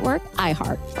 podcast network,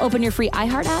 iHeart. Open your free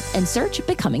iHeart app and search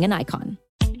Becoming an Icon.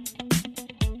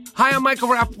 Hi, I'm Michael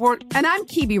Rappaport. And I'm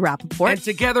Kibi Rappaport. And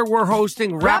together we're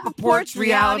hosting Rappaport's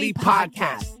Reality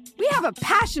Podcast. We have a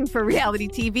passion for reality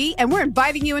TV, and we're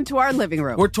inviting you into our living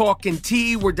room. We're talking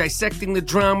tea, we're dissecting the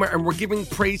drama, and we're giving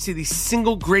praise to the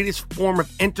single greatest form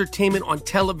of entertainment on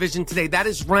television today. That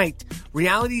is right.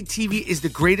 Reality TV is the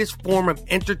greatest form of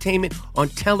entertainment on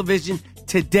television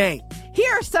today.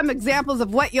 Here are some examples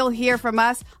of what you'll hear from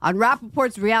us on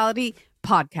Rappaport's Reality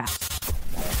Podcast.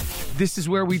 This is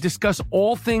where we discuss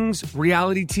all things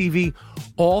reality TV,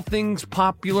 all things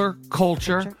popular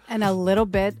culture. And a little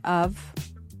bit of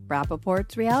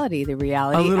Rappaport's reality, the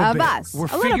reality of us. We're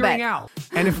figuring out.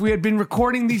 And if we had been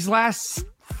recording these last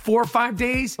 4 or 5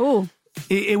 days,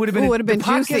 it would have been, the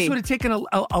podcast juicy. Would have taken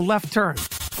a left turn.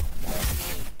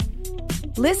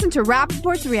 Listen to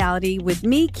Rappaport's Reality with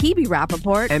me, Kibi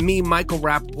Rappaport. And me, Michael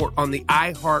Rappaport, on the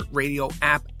iHeartRadio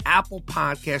app, Apple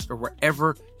Podcast, or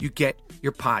wherever you get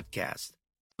your podcast.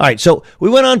 All right, so we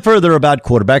went on further about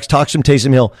quarterbacks, talked some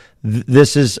Taysom Hill.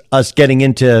 This is us getting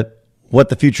into what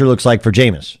the future looks like for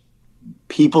Jameis.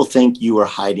 People think you were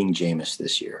hiding Jameis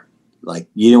this year. Like,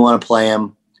 you didn't want to play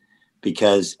him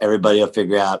because everybody will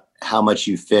figure out how much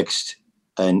you fixed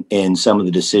in some of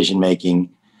the decision-making,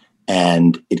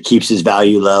 and it keeps his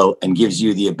value low and gives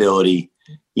you the ability,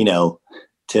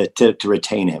 to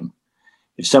retain him.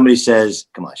 If somebody says,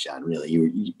 "Come on, Sean, really,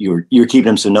 you're keeping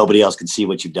him so nobody else can see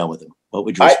what you've done with him," what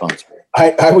would your response be?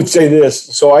 I would say this.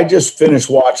 So I just finished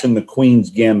watching The Queen's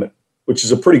Gambit, which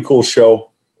is a pretty cool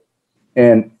show.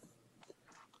 And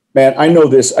man, I know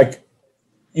this.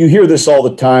 You hear this all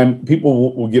the time.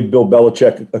 People will give Bill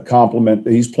Belichick a compliment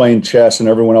that he's playing chess and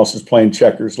everyone else is playing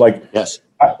checkers. Yes.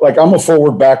 I'm a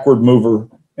forward backward mover,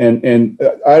 and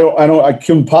I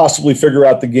couldn't possibly figure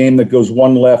out the game that goes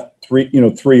one left,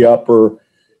 three up,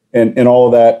 and all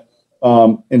of that.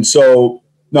 And so,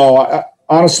 no,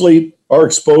 honestly, our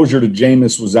exposure to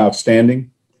Jameis was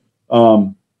outstanding.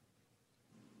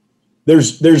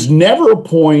 There's never a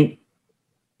point,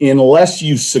 unless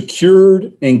you've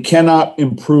secured and cannot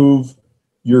improve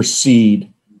your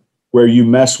seed, where you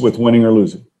mess with winning or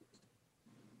losing.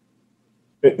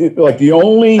 Like the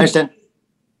only, I understand.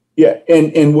 Yeah,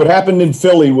 and what happened in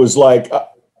Philly was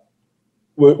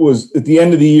was at the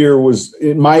end of the year was,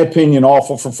 in my opinion,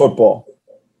 awful for football.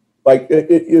 Like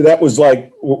that was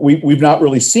like we've not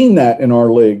really seen that in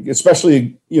our league,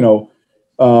 especially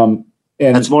and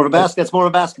that's more of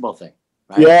a basketball thing.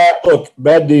 Right? Yeah, look,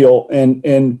 bad deal.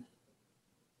 And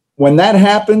when that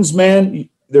happens, man,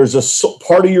 there's a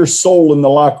part of your soul in the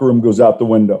locker room goes out the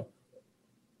window.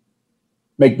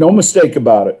 Make no mistake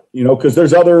about it, because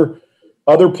there's other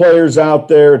players out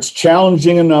there. It's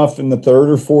challenging enough in the 3rd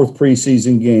or 4th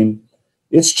preseason game.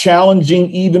 It's challenging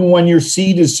even when your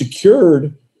seed is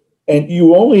secured and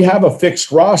you only have a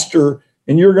fixed roster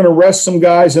and you're going to rest some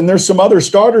guys. And there's some other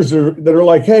starters that are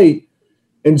like, hey,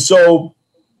 and so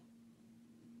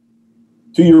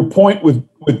to your point with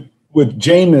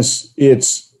Jameis,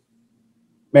 it's,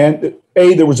 man,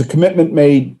 there was a commitment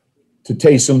made to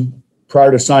Taysom prior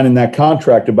to signing that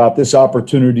contract about this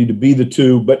opportunity to be the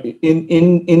 2, but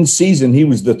in season he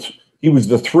was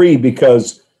the 3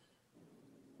 because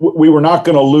we were not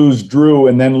going to lose Drew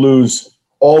and then lose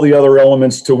all the other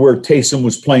elements to where Taysom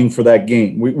was playing for that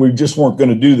game. We just weren't going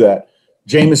to do that.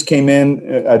 Jameis came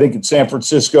in, I think, in San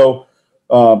Francisco,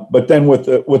 but then with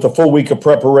a full week of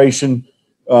preparation,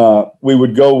 we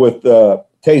would go with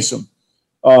Taysom.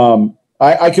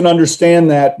 I can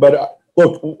understand that, but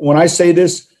look, when I say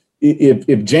this, if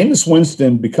Jameis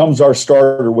Winston becomes our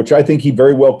starter, which I think he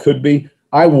very well could be,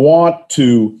 I want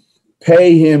to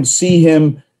pay him, see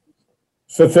him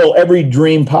fulfill every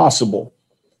dream possible.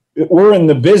 We're in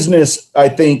the business, I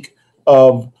think,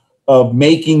 of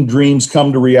making dreams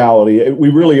come to reality. We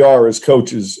really are as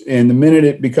coaches. And the minute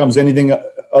it becomes anything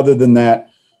other than that,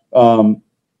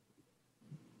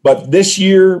 but this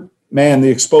year, man, the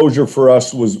exposure for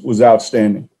us was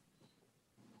outstanding.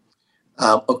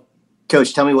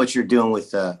 Coach, tell me what you're doing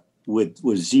with with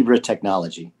Zebra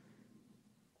technology?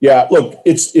 Yeah, look,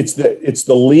 it's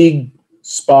the league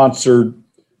sponsored.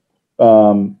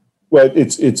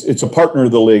 It's a partner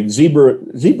of the league.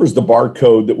 Zebra's the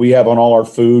barcode that we have on all our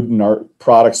food and our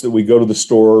products that we go to the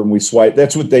store and we swipe.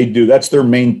 That's what they do. That's their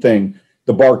main thing,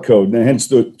 the barcode, and hence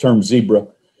the term Zebra.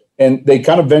 And they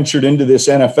kind of ventured into this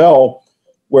NFL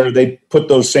where they put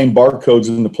those same barcodes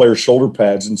in the players' shoulder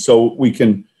pads, and so we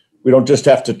don't just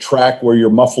have to track where your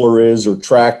muffler is or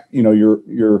track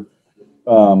your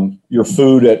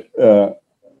food at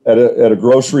a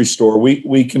grocery store.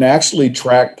 We can actually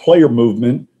track player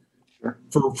movement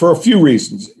for a few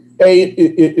reasons.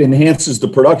 It enhances the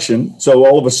production. So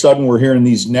all of a sudden we're hearing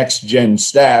these next gen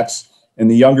stats,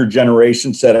 and the younger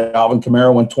generation said Alvin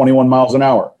Kamara went 21 miles an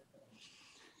hour.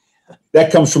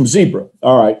 That comes from Zebra.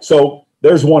 All right. So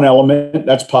there's one element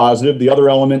that's positive. The other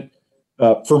element,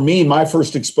 for me, my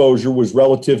first exposure was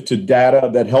relative to data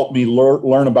that helped me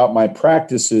learn about my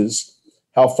practices,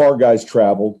 how far guys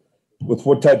traveled, with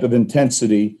what type of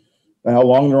intensity, how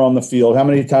long they're on the field, how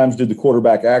many times did the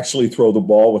quarterback actually throw the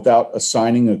ball without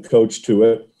assigning a coach to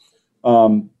it.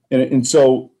 And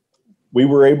so we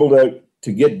were able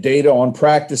to get data on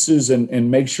practices and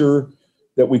make sure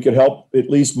that we could help at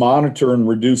least monitor and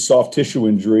reduce soft tissue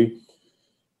injury.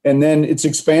 And then it's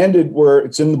expanded where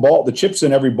it's in the ball. The chip's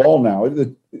in every ball now.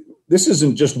 This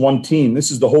isn't just one team. This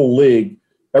is the whole league.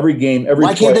 Every game, every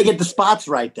Why can't they get the spots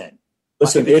right then?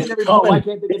 Listen, it's coming. Why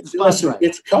can't they get the spots right?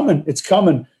 It's coming. It's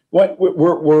coming. We're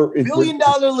 $1 billion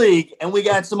league, and we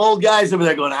got some old guys over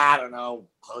there going, I don't know,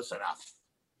 close enough.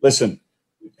 Listen,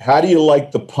 how do you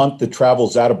like the punt that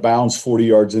travels out of bounds 40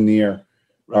 yards in the air?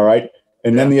 All right.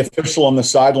 And then the official on the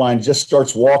sideline just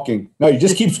starts walking. No, he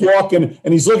just keeps walking,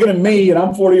 and he's looking at me, and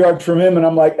I'm 40 yards from him, and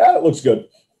I'm like, it looks good.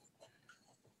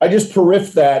 I just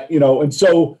periff that, and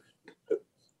so,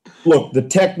 look, the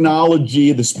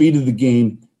technology, the speed of the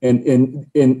game,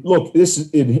 and look,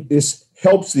 this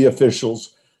helps the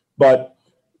officials, but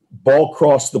ball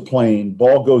crossed the plane,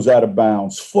 ball goes out of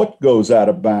bounds, foot goes out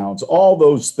of bounds, all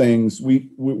those things,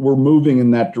 we're moving in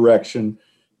that direction,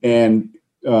 and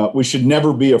we should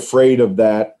never be afraid of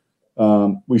that.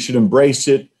 We should embrace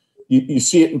it. You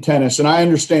see it in tennis, and I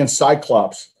understand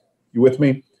Cyclops. You with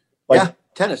me?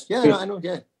 Tennis. Yeah, I know.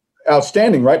 Yeah,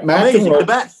 outstanding, right? Amazing, the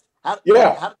best.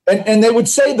 And they would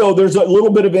say though there's a little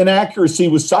bit of inaccuracy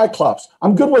with Cyclops.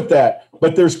 I'm good with that,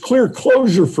 but there's clear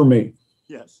closure for me.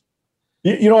 Yes.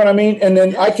 You know what I mean? And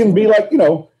then I can be like,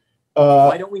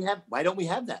 why don't we have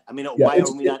that? I mean, why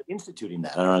are we not instituting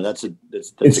that? I don't know. That's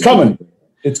it's coming.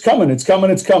 It's coming. It's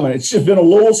coming. It's coming. It's just been a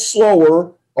little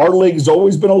slower. Our league has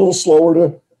always been a little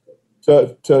slower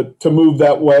to move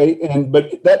that way,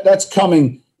 but that's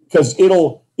coming because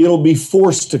it'll be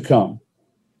forced to come.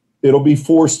 It'll be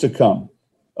forced to come.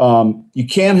 You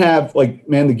can't have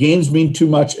the games mean too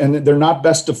much, and they're not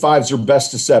best of fives; they're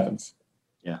best of sevens.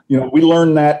 Yeah, we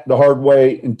learned that the hard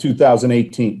way in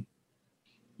 2018.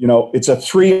 It's a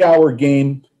 3-hour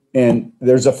game, and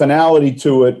there's a finality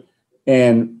to it,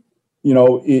 and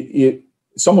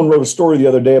someone wrote a story the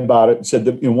other day about it and said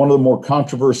that one of the more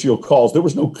controversial calls, there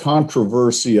was no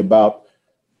controversy about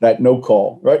that no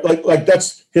call, right? Like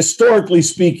that's historically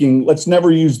speaking, let's never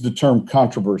use the term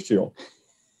controversial.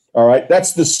 All right.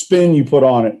 That's the spin you put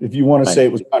on it. If you want to say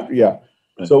it was,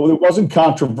 So it wasn't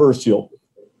controversial,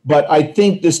 but I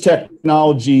think this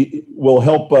technology will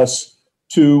help us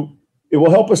to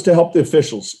help the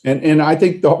officials. And I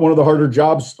think one of the harder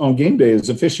jobs on game day is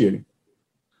officiating.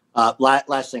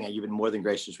 Last thing, you've been more than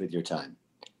gracious with your time.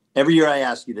 Every year I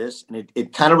ask you this, and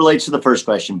it kind of relates to the first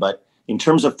question, but in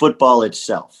terms of football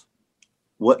itself,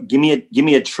 give me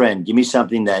a trend, give me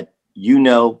something that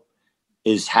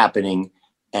is happening,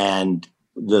 and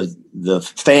the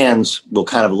fans will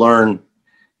kind of learn.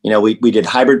 We did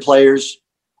hybrid players.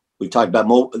 We talked about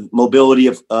mobility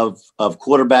of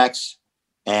quarterbacks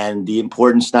and the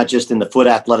importance not just in the foot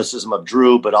athleticism of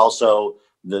Drew, but also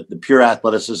the pure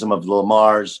athleticism of the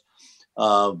Lamars,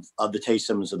 of the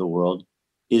Taysums of the world.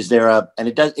 Is there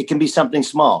it can be something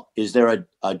small. Is there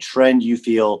a trend you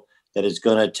feel that is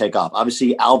going to take off?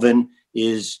 Obviously, Alvin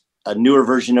is a newer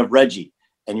version of Reggie,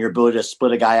 and your ability to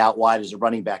split a guy out wide as a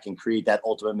running back and create that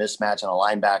ultimate mismatch on a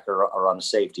linebacker or on a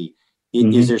safety.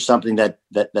 Mm-hmm. Is there something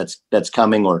that's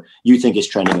coming or you think is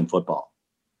trending in football?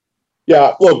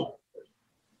 Yeah, look,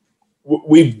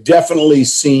 we've definitely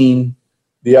seen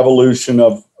the evolution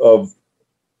of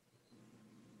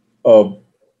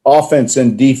offense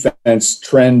and defense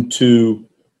trend to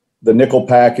the nickel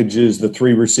packages, the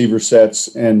 3 receiver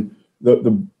sets, and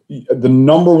the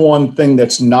number one thing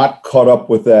that's not caught up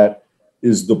with that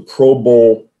is the Pro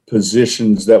Bowl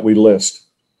positions that we list.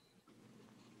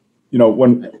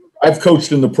 When I've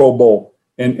coached in the Pro Bowl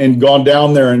and gone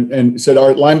down there and said, all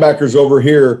right, linebackers over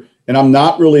here. And I'm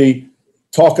not really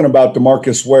talking about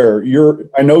DeMarcus Ware.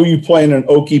 I know you play in an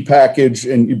Okie package,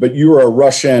 but you are a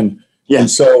rush end. Yeah. And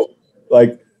so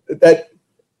like that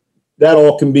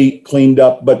all can be cleaned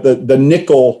up. But the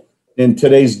nickel in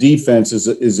today's defense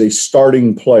is a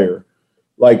starting player.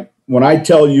 Like when I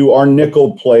tell you our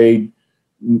nickel played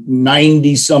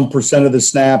 90% of the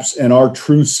snaps and our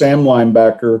true Sam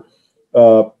linebacker,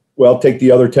 take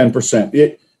the other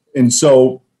 10%. And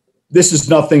so this is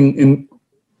nothing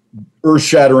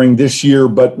earth-shattering this year,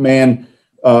 but man,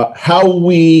 how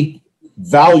we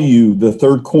value the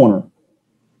third corner.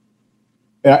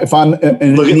 If I'm look at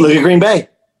Green Bay.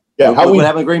 Yeah, what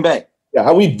happened in Green Bay? Yeah,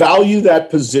 how we value that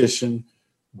position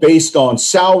based on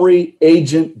salary,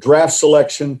 agent, draft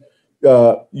selection.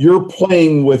 You're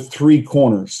playing with three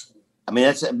corners. I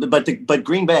mean, but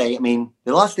Green Bay. I mean,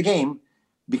 they lost the game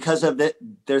because of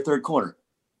their third corner.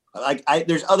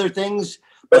 There's other things,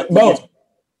 but no,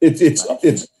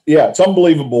 it's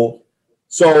unbelievable.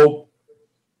 So,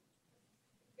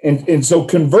 and so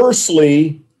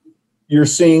conversely, you're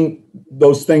seeing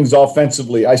those things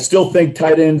offensively. I still think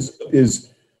tight ends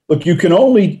look, you can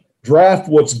only draft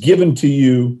what's given to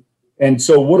you. And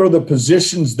so what are the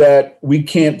positions that we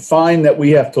can't find that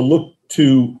we have to look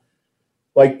to?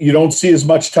 Like you don't see as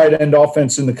much tight end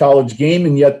offense in the college game,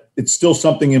 and yet it's still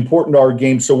something important to our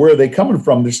game. So where are they coming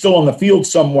from? They're still on the field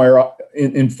somewhere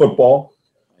in football.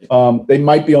 They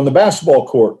might be on the basketball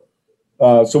court.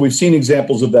 So we've seen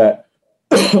examples of that.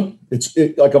 It's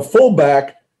like a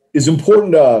fullback is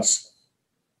important to us,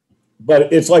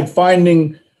 but it's like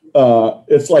finding. Well,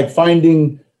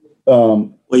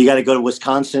 you got to go to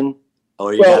Wisconsin.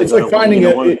 It's like finding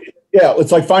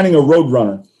it's like finding a road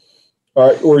runner,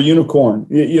 or a unicorn.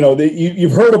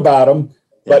 You've heard about them,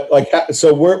 but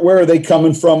so where are they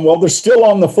coming from? Well, they're still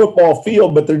on the football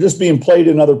field, but they're just being played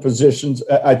in other positions.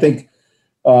 I think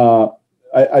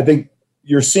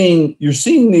you're seeing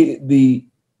the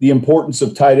importance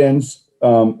of tight ends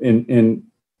in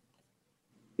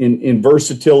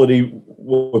versatility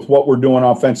with what we're doing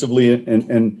offensively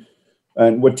and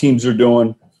what teams are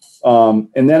doing.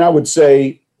 And then I would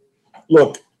say,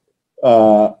 look,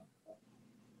 the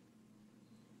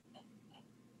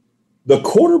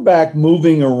quarterback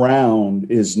moving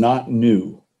around is not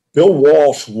new. Bill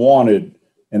Walsh wanted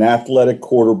an athletic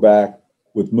quarterback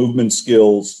with movement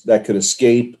skills that could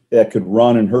escape, that could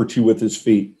run and hurt you with his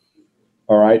feet.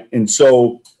 All right. And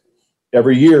so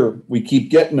every year we keep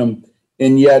getting them.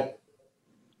 And yet,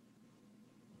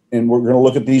 and we're going to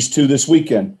look at these two this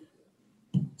weekend.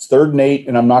 It's 3rd and 8,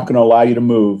 and I'm not going to allow you to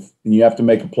move, and you have to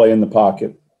make a play in the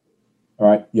pocket. All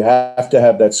right. You have to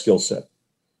have that skill set.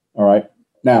 All right.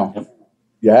 Now,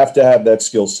 you have to have that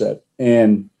skill set.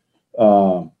 And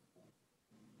I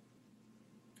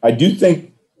do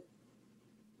think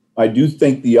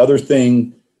the other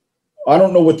thing, I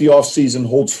don't know what the offseason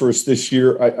holds for us this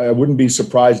year. I wouldn't be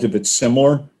surprised if it's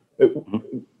similar.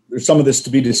 There's some of this to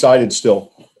be decided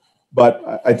still.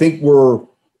 But I think we're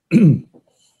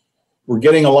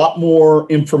getting a lot more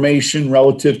information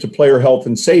relative to player health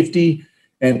and safety,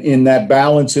 and in that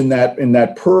balance, in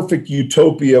that perfect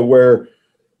utopia where,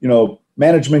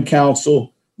 management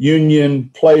council, union,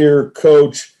 player,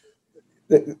 coach,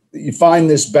 you find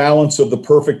this balance of the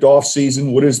perfect off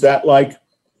season. What is that like?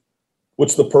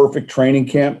 What's the perfect training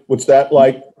camp? What's that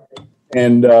like?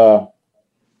 And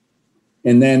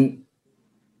then,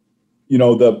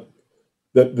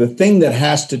 the thing that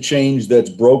has to change that's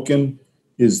broken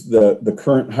is the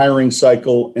current hiring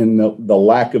cycle and the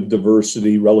lack of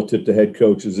diversity relative to head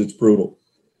coaches. It's brutal.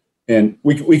 And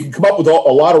we can come up with a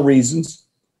lot of reasons,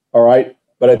 all right?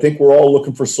 But I think we're all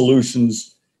looking for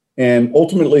solutions. And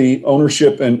ultimately,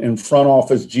 ownership and front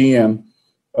office GM,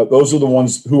 those are the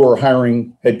ones who are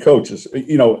hiring head coaches.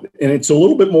 And it's a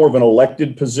little bit more of an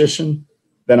elected position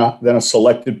than a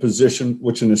selected position,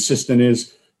 which an assistant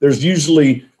is. There's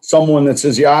usually someone that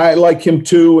says, yeah, I like him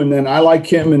too, and then I like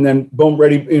him, and then boom,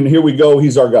 ready, and here we go,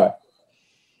 he's our guy.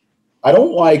 I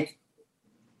don't like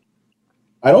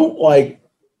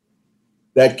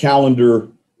that calendar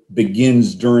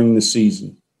begins during the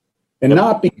season. And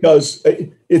not because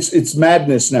it's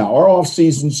madness now. Our off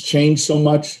seasons change so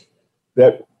much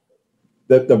that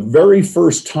the very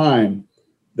first time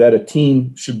that a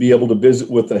team should be able to visit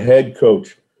with a head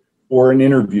coach or an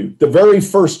interview, the very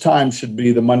first time should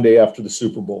be the Monday after the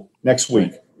Super Bowl, next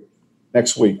week.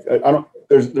 You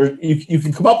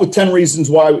can come up with 10 reasons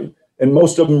why, and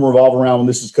most of them revolve around, and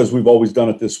this is because we've always done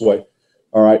it this way.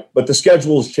 All right. But the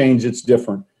schedule has changed. It's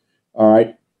different. All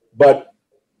right.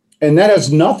 And that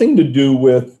has nothing to do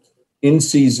with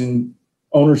in-season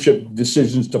ownership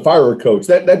decisions to fire a coach.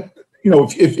 That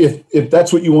if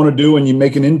that's what you want to do and you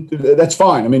make that's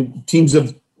fine. I mean, teams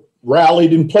have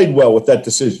rallied and played well with that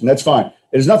decision. That's fine.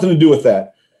 It has nothing to do with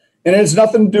that. And it has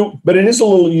nothing to do, but it is a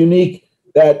little unique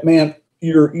that, man,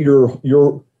 you're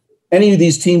any of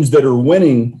these teams that are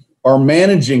winning are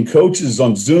managing coaches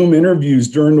on Zoom interviews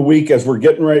during the week as we're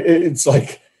getting ready. It's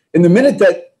like in the minute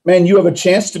that, man, you have a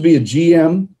chance to be a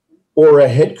GM or a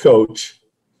head coach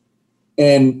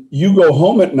and you go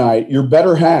home at night, your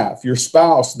better half, your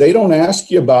spouse, they don't ask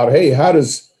you about, hey, how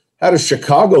does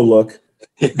Chicago look?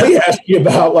 They ask you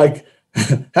about like,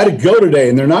 how'd it go today?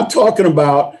 And they're not talking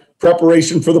about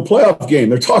preparation for the playoff game.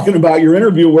 They're talking about your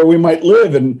interview where we might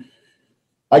live. And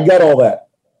I get all that.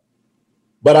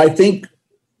 But I think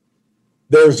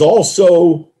there's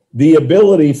also the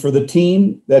ability for the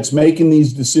team that's making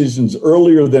these decisions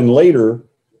earlier than later.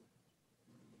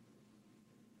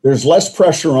 There's less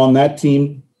pressure on that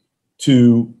team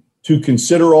to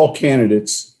consider all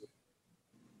candidates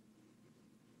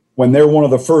when they're one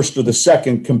of the first or the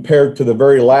second compared to the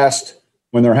very last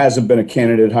when there hasn't been a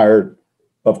candidate hired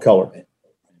of color.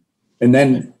 And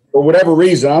then for whatever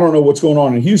reason, I don't know what's going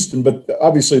on in Houston, but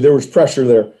obviously there was pressure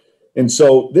there. And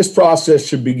so this process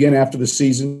should begin after the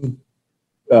season,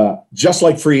 just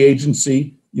like free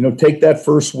agency. Take that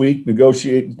first week,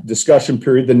 negotiate discussion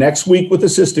period. The next week with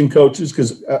assistant coaches,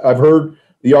 because I've heard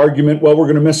the argument, well, we're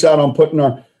going to miss out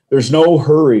on there's no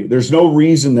hurry. There's no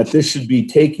reason that this should be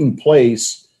taking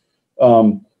place.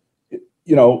 All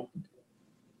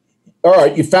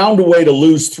right, you found a way to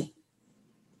lose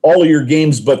all of your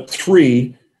games but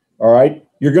 3, all right?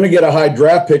 You're going to get a high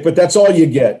draft pick, but that's all you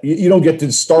get. You don't get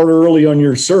to start early on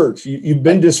your search. You've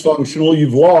been dysfunctional.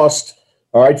 You've lost.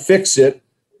 All right, fix it.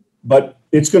 But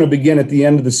it's going to begin at the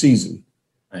end of the season.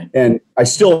 Right. And I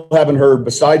still haven't heard,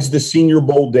 besides the Senior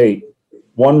Bowl date,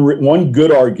 one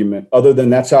good argument other than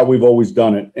that's how we've always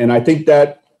done it. And I think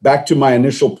that, back to my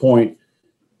initial point,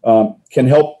 can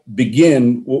help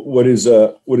begin what is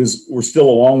we're still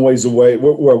a long ways away.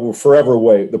 We're forever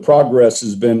away. The progress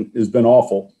has been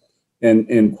awful.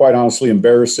 And quite honestly,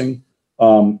 embarrassing.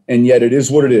 And yet it is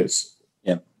what it is.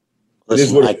 Yeah.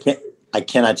 Listen, I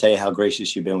cannot tell you how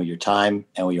gracious you've been with your time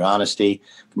and with your honesty,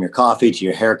 from your coffee to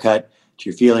your haircut to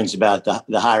your feelings about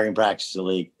the hiring practices of the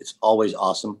league. It's always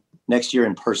awesome. Next year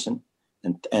in person.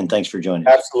 And thanks for joining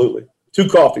us. Absolutely. 2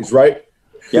 coffees, right?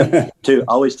 Yep. 2.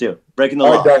 Always 2. Breaking the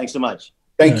law. Thanks so much.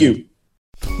 Thank you.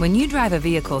 When you drive a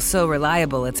vehicle so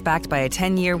reliable it's backed by a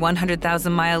 10-year,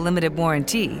 100,000-mile limited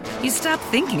warranty, you stop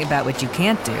thinking about what you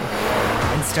can't do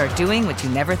and start doing what you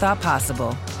never thought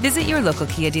possible. Visit your local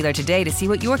Kia dealer today to see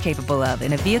what you're capable of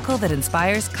in a vehicle that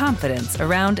inspires confidence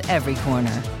around every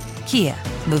corner. Kia,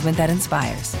 movement that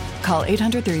inspires. Call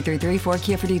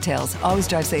 800-333-4KIA for details. Always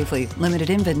drive safely.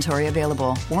 Limited inventory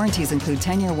available. Warranties include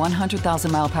 10-year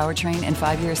 100,000-mile powertrain and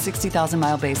 5-year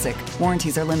 60,000-mile basic.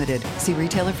 Warranties are limited. See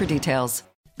retailer for details.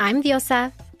 I'm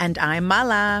Diosa. And I'm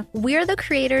Mala. We're the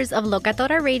creators of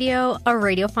Locatora Radio, a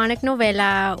radiophonic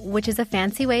novela, which is a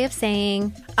fancy way of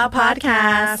saying a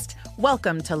podcast.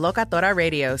 Welcome to Locatora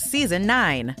Radio Season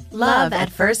 9. Love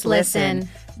at First Listen.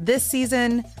 This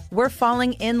season, we're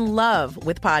falling in love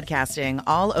with podcasting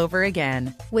all over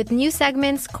again. With new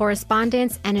segments,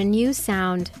 correspondence, and a new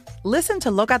sound. Listen to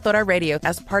Locatora Radio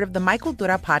as part of the My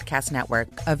Cultura Podcast Network,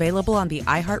 available on the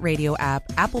iHeartRadio app,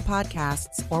 Apple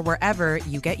Podcasts, or wherever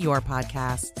you get your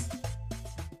podcasts.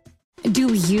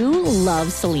 Do you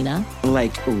love Selena?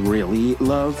 Like, really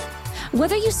love?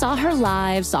 Whether you saw her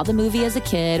live, saw the movie as a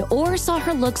kid, or saw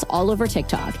her looks all over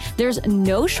TikTok, there's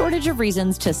no shortage of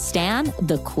reasons to stan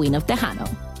the Queen of Tejano.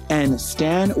 And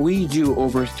Stan, we do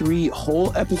over 3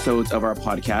 whole episodes of our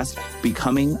podcast,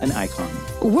 Becoming an Icon.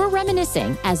 We're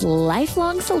reminiscing as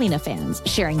lifelong Selena fans,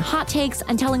 sharing hot takes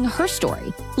and telling her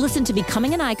story. Listen to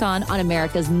Becoming an Icon on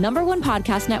America's #1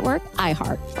 podcast network,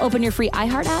 iHeart. Open your free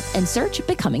iHeart app and search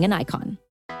Becoming an Icon.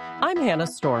 I'm Hannah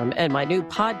Storm, and my new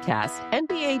podcast,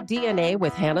 NBA DNA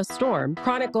with Hannah Storm,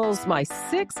 chronicles my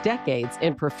 6 decades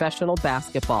in professional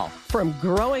basketball. From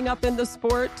growing up in the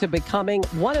sport to becoming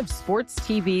one of sports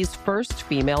TV's first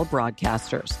female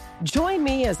broadcasters. Join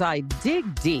me as I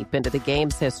dig deep into the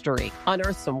game's history,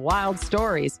 unearth some wild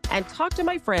stories, and talk to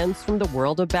my friends from the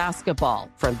world of basketball,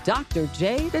 from Dr.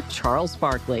 J to Charles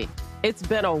Barkley. It's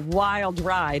been a wild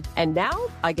ride, and now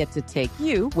I get to take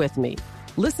you with me.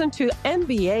 Listen to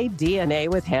NBA DNA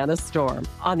with Hannah Storm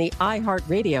on the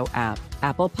iHeartRadio app,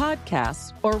 Apple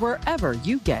Podcasts, or wherever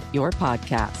you get your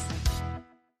podcasts.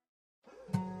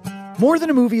 More Than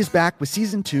a Movie is back with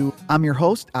Season 2. I'm your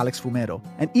host, Alex Fumero,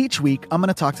 and each week I'm going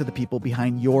to talk to the people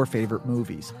behind your favorite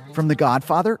movies. From The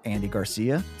Godfather, Andy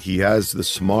Garcia. He has the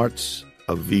smarts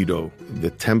of Vito, the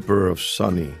temper of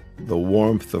Sonny, the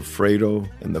warmth of Fredo,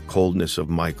 and the coldness of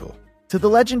Michael. To the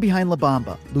legend behind La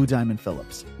Bamba, Lou Diamond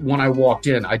Phillips. When I walked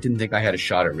in, I didn't think I had a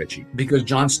shot at Richie because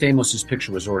John Stamos'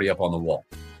 picture was already up on the wall.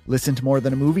 Listen to More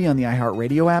Than a Movie on the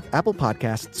iHeartRadio app, Apple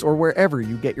Podcasts, or wherever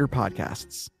you get your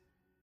podcasts.